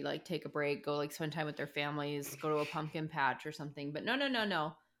maybe like take a break, go like spend time with their families, go to a pumpkin patch or something. But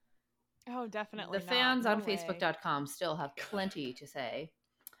no. Oh, definitely The fans on Facebook.com still have plenty to say.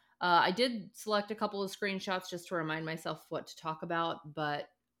 I did select a couple of screenshots just to remind myself what to talk about. But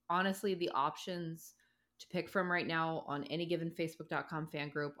honestly, the options to pick from right now on any given Facebook.com fan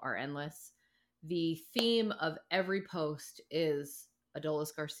group are endless. The theme of every post is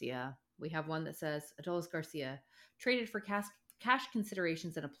Adolis Garcia. We have one that says, Adolis Garcia traded for cash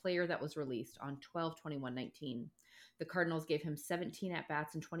considerations and a player that was released on 12/21/19. The Cardinals gave him 17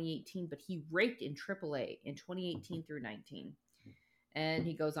 at-bats in 2018, but he raked in AAA in 2018 through 19. And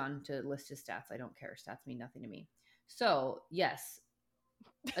he goes on to list his stats. I don't care. Stats mean nothing to me. So, yes,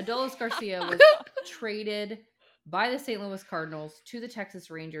 Adolis Garcia was traded by the St. Louis Cardinals to the Texas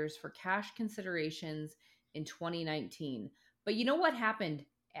Rangers for cash considerations in 2019. But you know what happened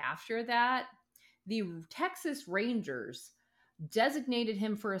after that? The Texas Rangers designated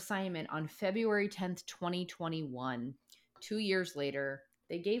him for assignment on February 10th, 2021. 2 years later,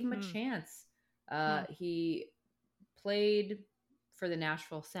 they gave him a chance. He played for the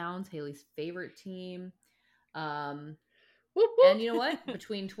Nashville Sounds, Haley's favorite team. And you know what?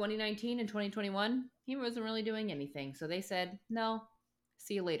 Between 2019 and 2021, he wasn't really doing anything. So they said, no,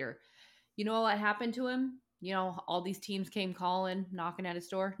 see you later. You know what happened to him? You know, all these teams came calling, knocking at his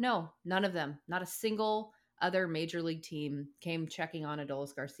door. No, none of them. Not a single other major league team came checking on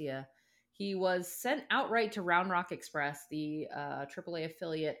Adolis Garcia. He was sent outright to Round Rock Express, the AAA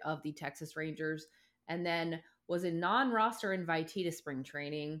affiliate of the Texas Rangers, and then was a non-roster invitee to spring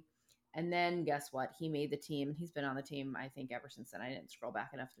training. And then guess what? He made the team. He's been on the team, I think, ever since then. I didn't scroll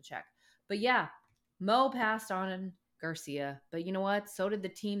back enough to check. But yeah, Mo passed on Garcia. But you know what? So did the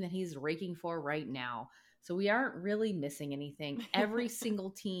team that he's raking for right now. So we aren't really missing anything. Every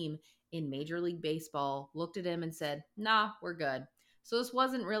single team in Major League Baseball looked at him and said, nah, we're good. So this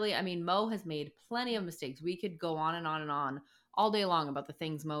wasn't really, I mean, Mo has made plenty of mistakes. We could go on and on and on all day long about the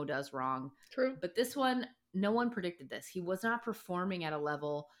things Mo does wrong. True. But this one, no one predicted this. He was not performing at a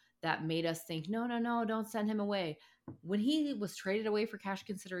level that made us think, no, don't send him away. When he was traded away for cash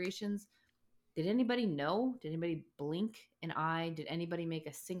considerations, did anybody know? Did anybody blink an eye? Did anybody make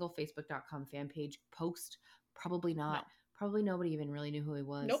a single Facebook.com fan page post? Probably not. No. Probably nobody even really knew who he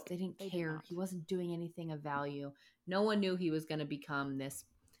was. Nope, they didn't care. He wasn't doing anything of value. No one knew he was going to become this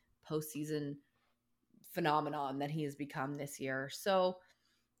postseason phenomenon that he has become this year. So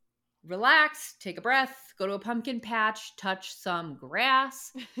relax, take a breath, go to a pumpkin patch, touch some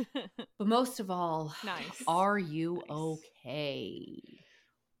grass. But most of all, are you okay?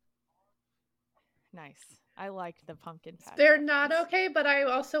 Nice. I liked the pumpkin patch. They're not okay, but I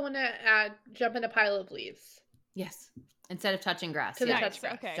also want to jump in a pile of leaves. Yes. Instead of touching grass. Because touch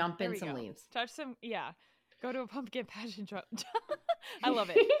grass. Okay. Jump in some leaves. Touch some, Go to a pumpkin patch and jump. I love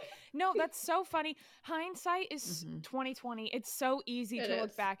it. No, that's so funny. Hindsight is 2020. It's so easy to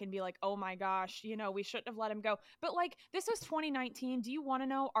look back and be like, oh my gosh, we shouldn't have let him go. But like, this was 2019. Do you want to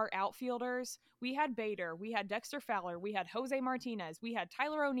know our outfielders? We had Bader, we had Dexter Fowler, we had Jose Martinez, we had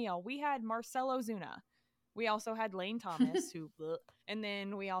Tyler O'Neill, we had Marcell Ozuna. We also had Lane Thomas, and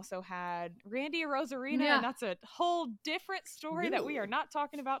then we also had Randy Arozarena, and that's a whole different story that we are not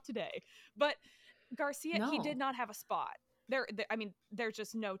talking about today. But Garcia, he did not have a spot. There's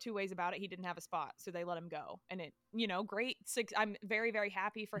just no two ways about it. He didn't have a spot, so they let him go. And it, great. I'm very, very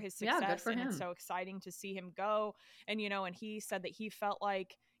happy for his success. Good for him. It's so exciting to see him go. And, and he said that he felt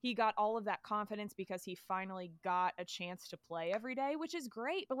like he got all of that confidence because he finally got a chance to play every day, which is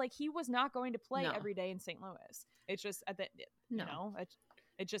great. But like, he was not going to play every day in St. Louis. It's just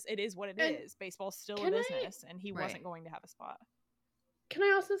it is what it is. Baseball's still a business, and he wasn't going to have a spot. Can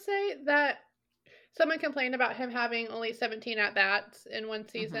I also say that someone complained about him having only 17 at-bats in one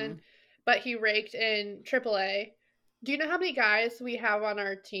season, but he raked in AAA. Do you know how many guys we have on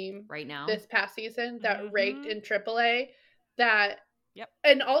our team right now this past season that raked in AAA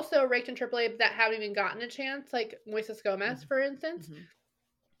and also raked in AAA that haven't even gotten a chance, like Moises Gomez, for instance?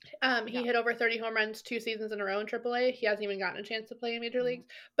 He hit over 30 home runs 2 seasons in a row in AAA. He hasn't even gotten a chance to play in Major Leagues.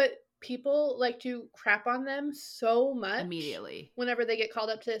 But people like to crap on them so much immediately whenever they get called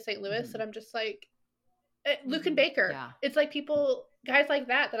up to St. Louis that I'm just like, Luke and Baker. It's like guys like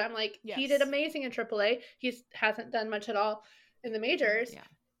that I'm like, he did amazing in AAA. He hasn't done much at all in the majors.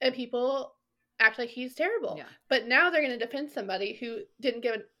 And people act like he's terrible. But now they're going to defend somebody who didn't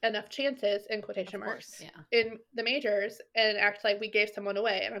give enough chances, in quotation marks, in the majors, and act like we gave someone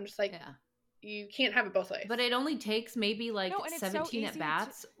away. And I'm just like, you can't have it both ways. But it only takes maybe 17 at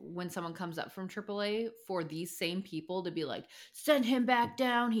bats when someone comes up from AAA for these same people to be like, send him back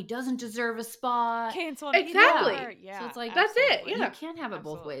down. He doesn't deserve a spot. Cancel him. Exactly. Yeah. So it's like, that's it. Yeah. You can't have it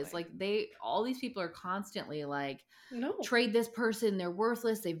both ways. Like all these people are constantly like, no, trade this person. They're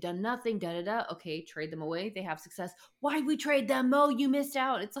worthless. They've done nothing. Da da da. Okay, trade them away. They have success. Why'd we trade them? Mo, you missed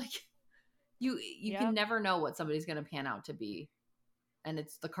out. It's like you can never know what somebody's going to pan out to be. And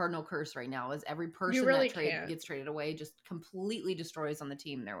it's the cardinal curse right now is every person that gets traded away just completely destroys on the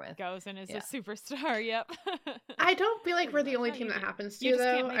team they're with. Goes and is a superstar. Yep. I don't feel like we're the only team that happens to,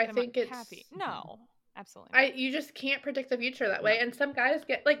 though. I think it's happy. No, absolutely. You just can't predict the future that way. And some guys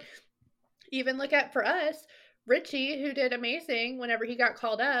get even look at for us, Richie, who did amazing whenever he got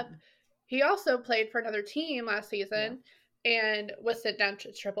called up. He also played for another team last season and was sent down to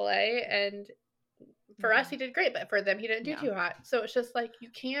AAA, and for us, he did great, but for them, he didn't do too hot. So it's just like, you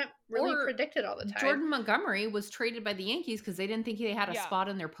can't really predict it all the time. Jordan Montgomery was traded by the Yankees because they didn't think they had a spot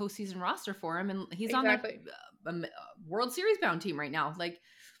in their postseason roster for him. And he's on a World Series bound team right now. Like,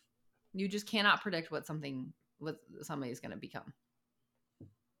 you just cannot predict what somebody's going to become.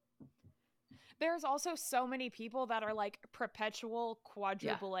 There's also so many people that are like perpetual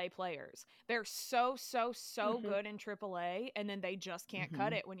quadruple A players. They're so good in AAA, and then they just can't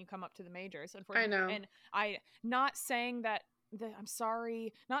cut it when you come up to the majors. I know. And not saying that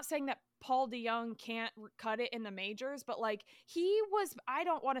Paul DeYoung can't cut it in the majors, but like I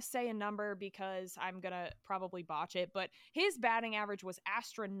don't want to say a number because I'm going to probably botch it, but his batting average was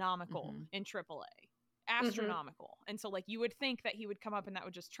astronomical in AAA. Astronomical. And so like you would think that he would come up and that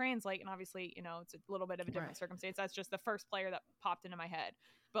would just translate, and obviously it's a little bit of a different circumstance. That's just the first player that popped into my head,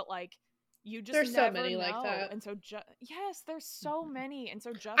 but like you just there's never so many know. Like that. And so there's so many, and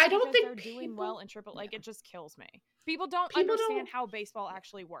so just I don't think they're doing well in triple, like it just kills me. People don't understand how baseball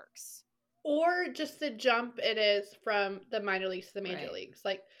actually works, or just the jump it is from the minor leagues to the major leagues.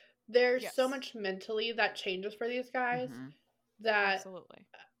 Like there's so much mentally that changes for these guys that absolutely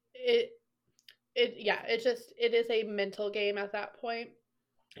it is a mental game at that point.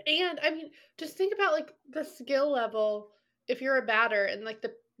 And I mean, just think about like the skill level if you're a batter and like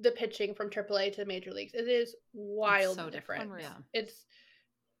the pitching from AAA to the major leagues. It is wild different. Unreal. It's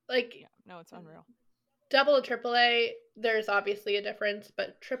like it's unreal. Double to AAA, there's obviously a difference,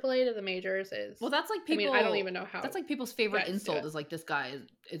 but AAA to the majors is that's like people. I don't even know how. That's like people's favorite insult is like, this guy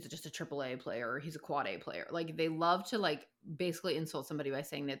is just a AAA player, or he's a quad A player. Like they love to like basically insult somebody by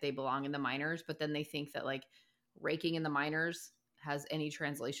saying that they belong in the minors, but then they think that like raking in the minors has any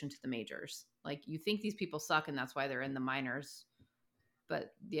translation to the majors. Like you think these people suck and that's why they're in the minors,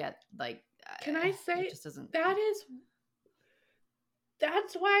 but yet like can I say it just doesn't.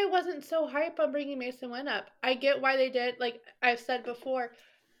 That's why I wasn't so hype on bringing Mason Wynn up. I get why they did. Like I've said before,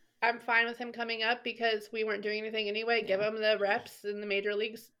 I'm fine with him coming up because we weren't doing anything anyway. Give him the reps in the major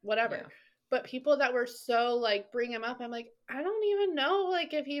leagues, whatever. Yeah. But people that were so like, bring him up, I'm like, I don't even know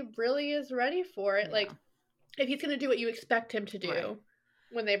like if he really is ready for it. Yeah. Like if he's going to do what you expect him to do. Right.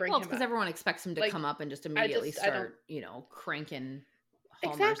 when they bring him up. because everyone expects him to come up and just immediately start, cranking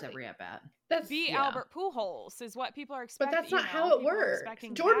homers every at bat. Albert Pujols is what people are expecting. But that's not how it works.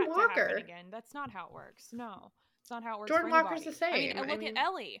 Jordan Walker. Again. That's not how it works. No, it's not how it works. Jordan Walker's the same. Look at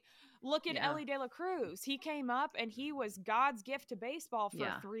Ellie. Look at Ellie De La Cruz. He came up and he was God's gift to baseball for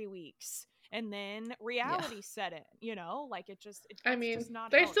 3 weeks. And then reality set it, it just. Just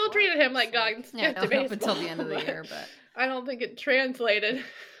not they still treated him like God's gift to baseball up until the end of the year, but I don't think it translated.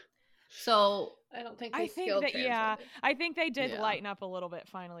 So I don't think I think they did lighten up a little bit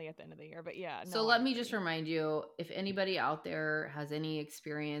finally at the end of the year, but So let me just remind you, if anybody out there has any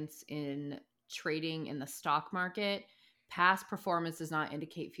experience in trading in the stock market, past performance does not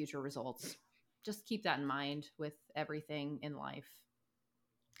indicate future results. Just keep that in mind with everything in life.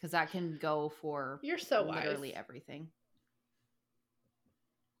 Because that can go for literally everything.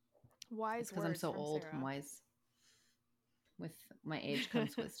 Wise because I'm so old and wise. With my age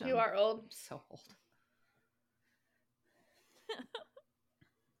comes wisdom. You are old. So old.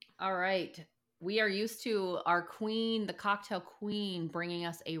 All right. We are used to our queen, the cocktail queen, bringing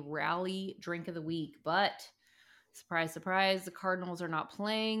us a rally drink of the week. But surprise, surprise, the Cardinals are not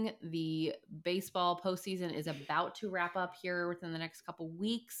playing. The baseball postseason is about to wrap up here within the next couple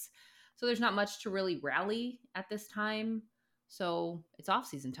weeks. So there's not much to really rally at this time. So it's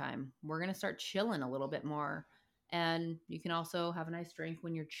off-season time. We're going to start chilling a little bit more. And you can also have a nice drink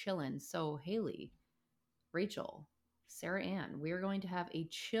when you're chilling. So Haley, Rachel, Sarah Ann, we are going to have a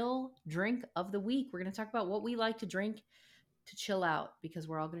chill drink of the week. We're going to talk about what we like to drink to chill out, because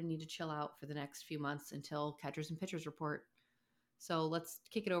we're all going to need to chill out for the next few months until catchers and pitchers report. So let's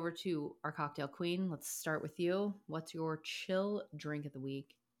kick it over to our cocktail queen. Let's start with you. What's your chill drink of the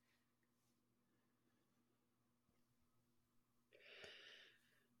week?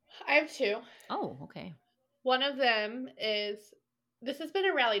 I have two. Oh, okay. One of them is, this has been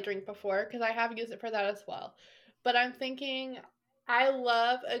a rally drink before because I have used it for that as well. But I'm thinking, I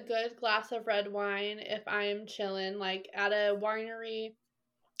love a good glass of red wine if I'm chilling, like at a winery.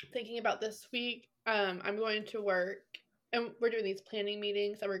 Thinking about this week, I'm going to work, and we're doing these planning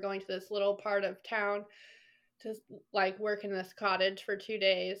meetings, and we're going to this little part of town to like work in this cottage for 2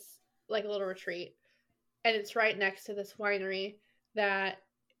 days, like a little retreat. And it's right next to this winery that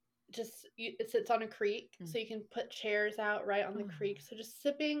it sits on a creek, so you can put chairs out right on the creek. So just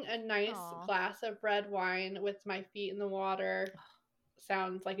sipping a nice glass of red wine with my feet in the water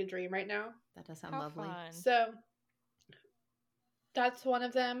sounds like a dream right now. That does sound lovely. Fun. So that's one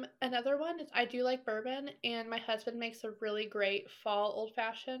of them. Another one is, I do like bourbon, and my husband makes a really great fall old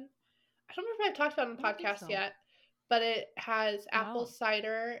fashioned. I don't know if I've talked about it on the podcast yet, but it has apple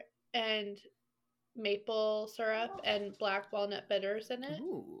cider and maple syrup and black walnut bitters in it.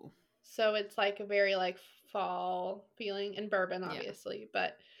 Ooh. So it's like a very like fall feeling, and bourbon obviously,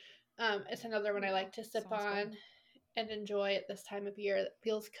 but it's another one I like to sip on and enjoy at this time of year. That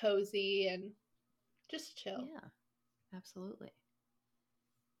feels cozy and just chill. Yeah, absolutely.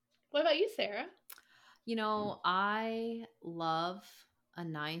 What about you, Sarah? I love a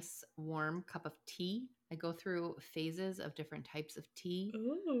nice warm cup of tea. I go through phases of different types of tea.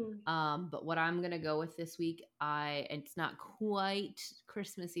 Ooh. But what I'm going to go with this week, it's not quite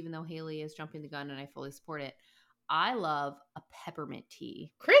Christmas, even though Haley is jumping the gun and I fully support it. I love a peppermint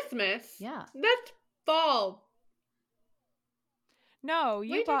tea. Christmas? Yeah. That's fall. No,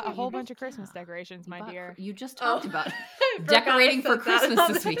 you bought a whole bunch of Christmas decorations, my dear. You just talked about decorating for Christmas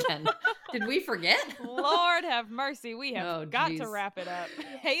this weekend. Did we forget? Lord have mercy. We have got to wrap it up.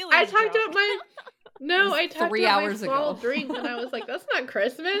 Haley, I talked about my... No, I talked 3 about hours my fall ago. drink, and I was like, that's not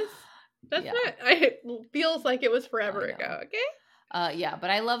Christmas. That's not... It feels like it was forever ago, okay? But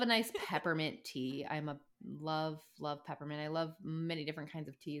I love a nice peppermint tea. I'm a love peppermint. I love many different kinds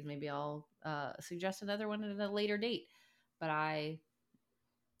of teas. Maybe I'll suggest another one at a later date. But I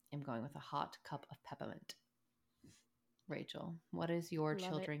am going with a hot cup of peppermint. Rachel, what is your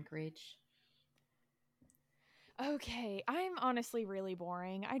chill drink, Rach? Okay, I'm honestly really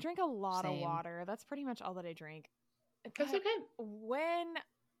boring. I drink a lot of water. That's pretty much all that I drink. That's okay.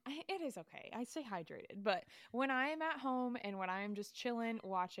 It is okay. I stay hydrated. But when I'm at home and when I'm just chilling,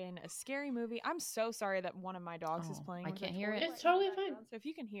 watching a scary movie, I'm so sorry that one of my dogs is playing. I can't hear it. It's totally fine. So if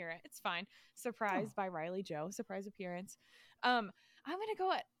you can hear it, it's fine. Surprised by Riley Joe. Surprise appearance. I'm going to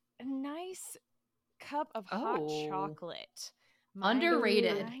go at a nice cup of hot chocolate.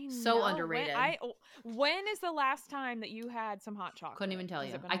 Underrated. So underrated. When is the last time that you had some hot chocolate? Couldn't even tell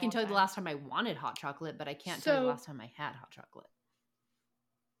you. I can tell you the last time I wanted hot chocolate, but I can't tell you the last time I had hot chocolate.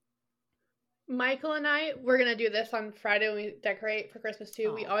 Michael and I, we're going to do this on Friday when we decorate for Christmas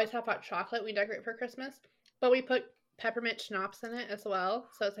too. We always have hot chocolate when we decorate for Christmas, but we put peppermint schnapps in it as well.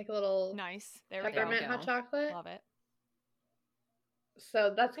 So it's like a little nice peppermint hot chocolate. Love it.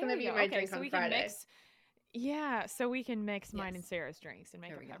 So that's going to be my drink on Friday. So we can mix mine and Sarah's drinks and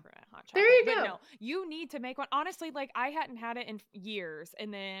make a peppermint hot chocolate. There you go. But no, you need to make one. Honestly, like I hadn't had it in years,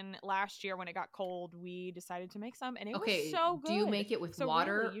 and then last year when it got cold, we decided to make some, and it was so good. Do you make it with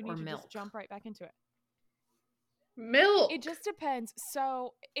water really, you need or to milk? Just jump right back into it. Milk. It just depends.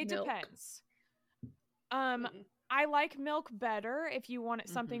 So it depends. I like milk better if you want it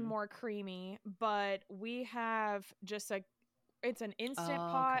something more creamy, but we have just it's an Instant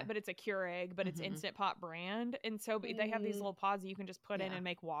Pot, but it's a Keurig, but it's Instant Pot brand. And so they have these little pods that you can just put in and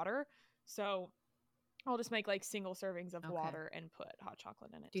make water. So I'll just make like single servings of water and put hot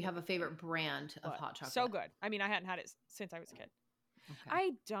chocolate in it. Do you have a favorite brand of hot chocolate? So good. I mean, I hadn't had it since I was a kid. Okay.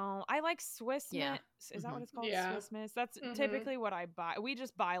 I don't. I like Swiss Miss. Is that what it's called? Yeah. Swiss Miss. That's typically what I buy. We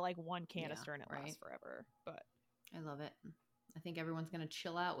just buy like one canister and it lasts forever. But I love it. I think everyone's going to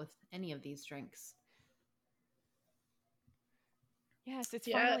chill out with any of these drinks. Yes, it's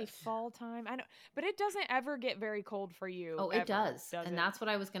finally fall time. I know, but it doesn't ever get very cold for you. Oh, it does. And that's what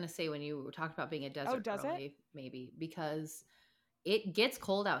I was going to say when you talked about being a desert girl, maybe, because it gets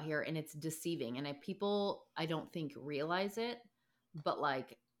cold out here and it's deceiving. And people, I don't think realize it, but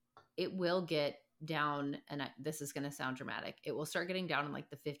like it will get down, and this is going to sound dramatic. It will start getting down in like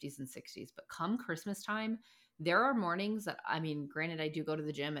the 50s and 60s, but come Christmas time, there are mornings that, I mean, granted, I do go to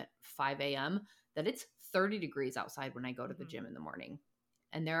the gym at 5 a.m., that it's 30 degrees outside when I go to the gym in the morning.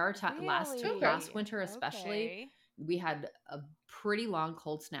 And there are last winter especially, we had a pretty long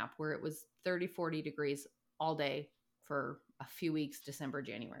cold snap where it was 30, 40 degrees all day for a few weeks, December,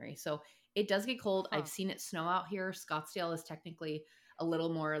 January. So it does get cold. I've seen it snow out here. Scottsdale is technically a little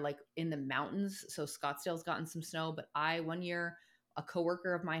more like in the mountains. So Scottsdale's gotten some snow, but one year, a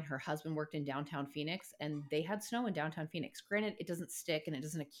coworker of mine, her husband worked in downtown Phoenix, and they had snow in downtown Phoenix. Granted, it doesn't stick and it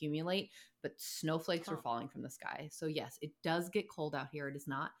doesn't accumulate, but snowflakes were falling from the sky. So yes, it does get cold out here. It is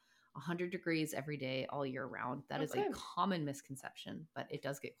not 100 degrees every day, all year round. That is a common misconception, but it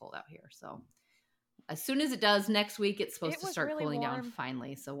does get cold out here. So as soon as it does next week, it's supposed to start cooling down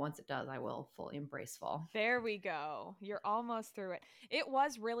finally. So once it does, I will fully embrace fall. There we go. You're almost through it. It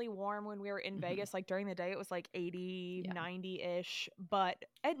was really warm when we were in Vegas. Like during the day, it was like 80, 90-ish. But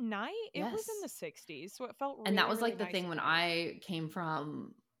at night, it was in the 60s. So it felt really, and that was really like the nice thing when I came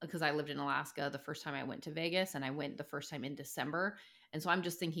from, because I lived in Alaska the first time I went to Vegas, and I went the first time in December. And so I'm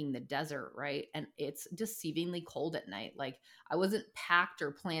just thinking the desert, right? And it's deceivingly cold at night. Like I wasn't packed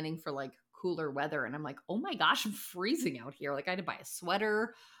or planning for like cooler weather, and I'm like, oh my gosh, I'm freezing out here. Like I had to buy a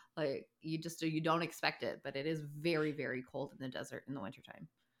sweater. Like you don't expect it, but it is very, very cold in the desert in the wintertime.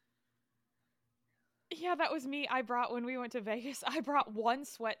 Yeah, that was me. When we went to Vegas, I brought one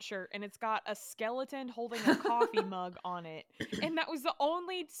sweatshirt, and it's got a skeleton holding a coffee mug on it. And that was the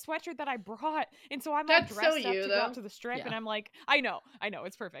only sweatshirt that I brought. And so I'm all dressed up to go out to the strip, and I'm like, I know,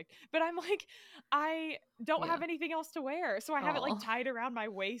 it's perfect. But I'm like, I don't have anything else to wear. So I have it like tied around my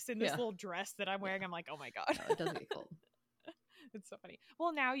waist in this little dress that I'm wearing. I'm like, oh my God. No, it does get cold. It's so funny.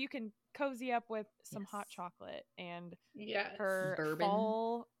 Well, now you can cozy up with some hot chocolate and her bourbon.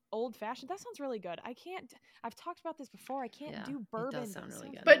 Fall old fashioned. That sounds really good. I've talked about this before. I can't do bourbon. It does sound really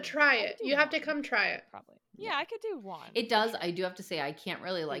good. But try it. You have to come try it. Probably. Yeah, I could do one. It does. I do have to say I can't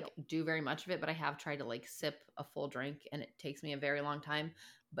really do very much of it, but I have tried to like sip a full drink, and it takes me a very long time.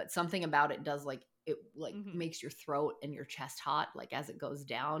 But something about it does makes your throat and your chest hot like as it goes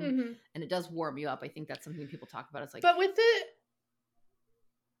down, and it does warm you up. I think that's something people talk about. It's like, but with it,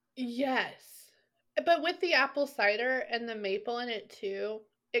 yes, but with the apple cider and the maple in it too,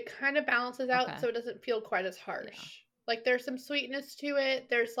 it kind of balances out, so it doesn't feel quite as harsh. Yeah. Like there's some sweetness to it.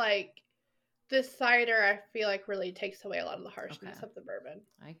 There's like this cider, I feel like really takes away a lot of the harshness of the bourbon.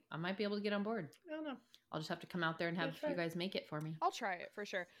 I might be able to get on board. I don't know. I'll just have to come out there and have you guys make it for me. I'll try it for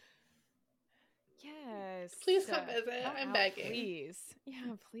sure. Yes. Please come visit. I'm begging. Please.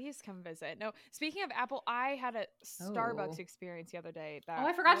 Yeah, please come visit. No, speaking of Apple, I had a Starbucks experience the other day.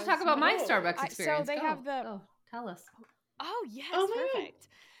 I forgot to talk about my Starbucks experience. So they have the... tell us. Oh, yes. Perfect.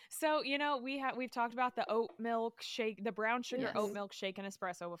 So, we've talked about the oat milk shake, the brown sugar oat milk shake and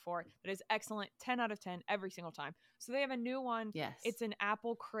espresso before. That is excellent. 10 out of 10 every single time. So they have a new one. Yes. It's an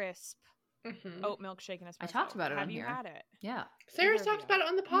apple crisp oat milk shake and espresso. I talked about it on here. Have you had it? Yeah. Sarah's talked about it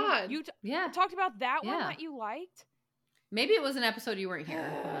on the pod. You talked about that one that you liked? Maybe it was an episode you weren't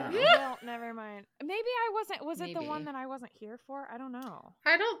here. Well, never mind. Maybe I wasn't. Was it the one that I wasn't here for? I don't know.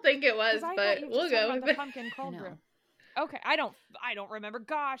 I don't think it was, but we'll go with the pumpkin cold brew. Okay, I don't remember.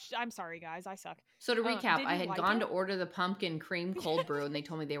 Gosh, I'm sorry, guys. I suck. So to recap, I had gone to order the pumpkin cream cold brew, and they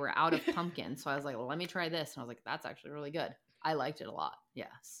told me they were out of pumpkin. So I was like, well, let me try this. And I was like, that's actually really good. I liked it a lot.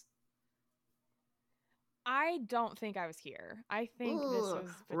 Yes. I don't think I was here. I think this was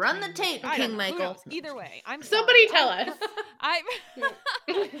run the tape, King Michael. Either way, I'm somebody sorry. tell us.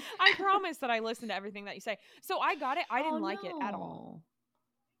 I promise that I listened to everything that you say. So I got it. I didn't like it at all.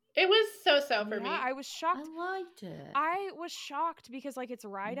 It was so for me. I was shocked. I liked it. I was shocked because like it's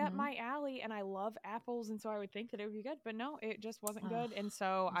right up my alley, and I love apples, and so I would think that it would be good, but no, it just wasn't good, and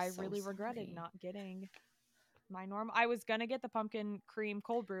so I really regretted not getting my normal. I was gonna get the pumpkin cream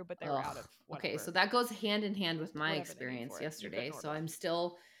cold brew, but they were out of whatever. Okay, so that goes hand in hand with my experience yesterday. So I'm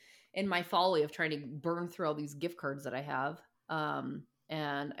still in my folly of trying to burn through all these gift cards that I have.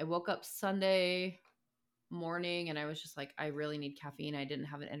 And I woke up Sunday morning and I was just like, I really need caffeine. I didn't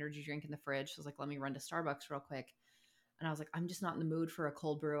have an energy drink in the fridge. So I was like, let me run to Starbucks real quick. And I was like, I'm just not in the mood for a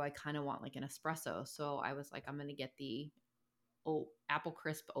cold brew. I kind of want like an espresso. So I was like, I'm going to get the apple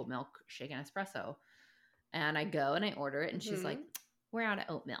crisp oat milk shaken espresso. And I go and I order it and she's like, we're out of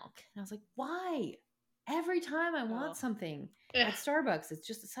oat milk. And I was like, why? Every time I want something at Starbucks, it's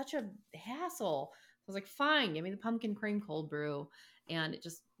just such a hassle. I was like, fine, give me the pumpkin cream cold brew. And it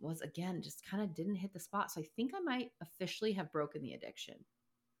just was, again, just kind of didn't hit the spot. So I think I might officially have broken the addiction.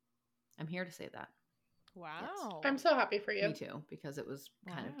 I'm here to say that. Wow. Yes. I'm so happy for you. Me too, because it was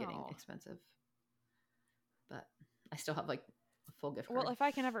kind of getting expensive. But I still have like a full gift card. Well, if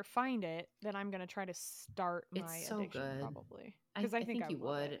I can ever find it, then I'm going to try to start my addiction probably. Because I think you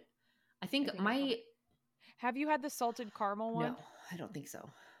would. I think Have you had the salted caramel one? No, I don't think so.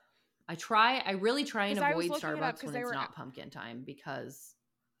 I really try and avoid Starbucks when it's not pumpkin time because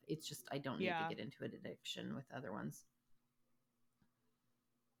it's just, I don't need to get into an addiction with other ones.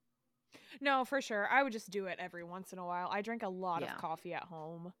 No, for sure. I would just do it every once in a while. I drink a lot of coffee at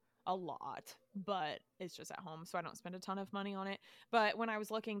home. A lot. But it's just at home, so I don't spend a ton of money on it. But when I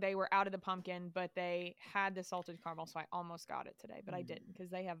was looking, they were out of the pumpkin, but they had the salted caramel, so I almost got it today. But I didn't because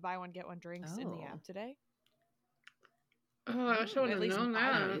they have buy one, get one drinks in the app today. Oh, I should have known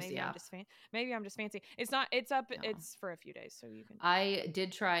that. Maybe I'm just fancy. It's not. It's up. No. It's for a few days, so you can. I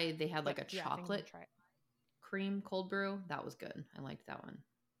did try. They had like a chocolate cream cold brew. That was good. I liked that one.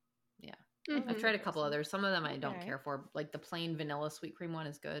 Yeah, I've tried a couple others. Some of them I don't care for. Like the plain vanilla sweet cream one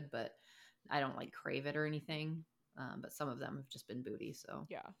is good, but I don't like crave it or anything. But some of them have just been booty. So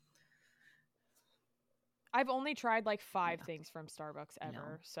yeah. I've only tried like 5 things from Starbucks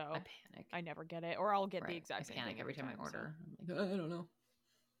ever, so I panic. I never get it, or I'll get the exact same thing every time I order. So. I'm like, I don't know.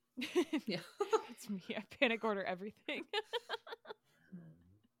 Yeah, it's me. I panic order everything.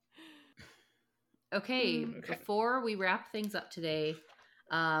 Okay, before we wrap things up today,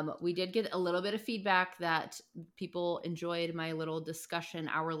 we did get a little bit of feedback that people enjoyed our little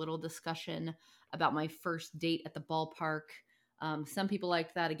discussion about my first date at the ballpark. Some people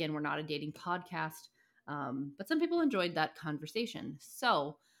liked that. Again, we're not a dating podcast. But some people enjoyed that conversation.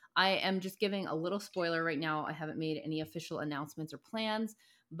 So I am just giving a little spoiler right now. I haven't made any official announcements or plans,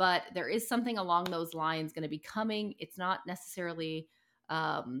 but there is something along those lines going to be coming. It's not necessarily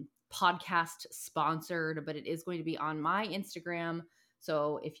podcast sponsored, but it is going to be on my Instagram.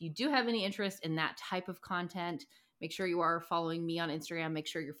 So if you do have any interest in that type of content, make sure you are following me on Instagram. Make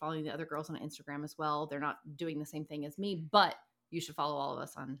sure you're following the other girls on Instagram as well. They're not doing the same thing as me, but you should follow all of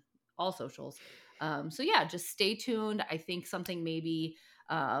us on all socials. So yeah, just stay tuned. I think something may be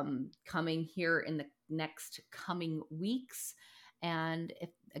coming here in the next coming weeks. And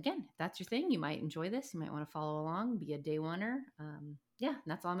if that's your thing, you might enjoy this. You might want to follow along, be a day oneer. Yeah,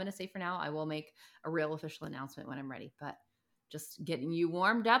 that's all I'm going to say for now. I will make a real official announcement when I'm ready, but just getting you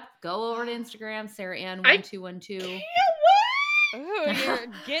warmed up. Go over to Instagram, SarahAnn1212. Ooh, you're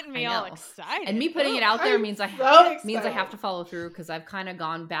getting me all excited. And me putting it out there means I have to follow through because I've kind of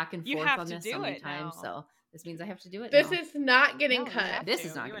gone back and forth on this so many times. So this means I have to do it. This is not getting cut. This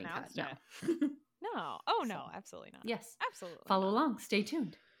is not getting cut. No. No. Oh no, absolutely not. Yes. Absolutely. Follow along. Stay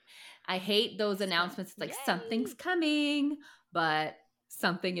tuned. I hate those announcements. It's like something's coming, but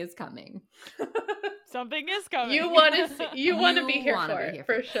something is coming. Something is coming. You want to be here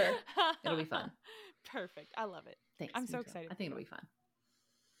for sure. It'll be fun. Perfect. I love it. Thanks. I'm so excited. I think it'll be fun.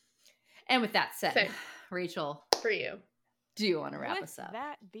 And with that said, Rachel, for you, do you want to wrap us up?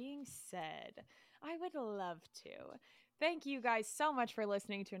 That being said, I would love to. Thank you guys so much for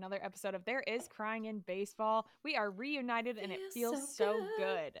listening to another episode of There Is Crying in Baseball. We are reunited and it feels so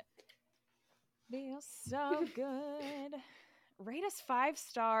good. Feels so good. rate us 5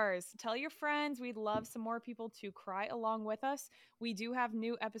 stars. Tell your friends. We'd love some more people to cry along with us. We do have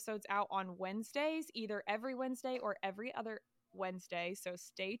new episodes out on Wednesdays, either every Wednesday or every other Wednesday. So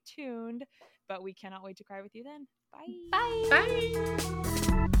stay tuned. But we cannot wait to cry with you then. Bye. Bye. Bye.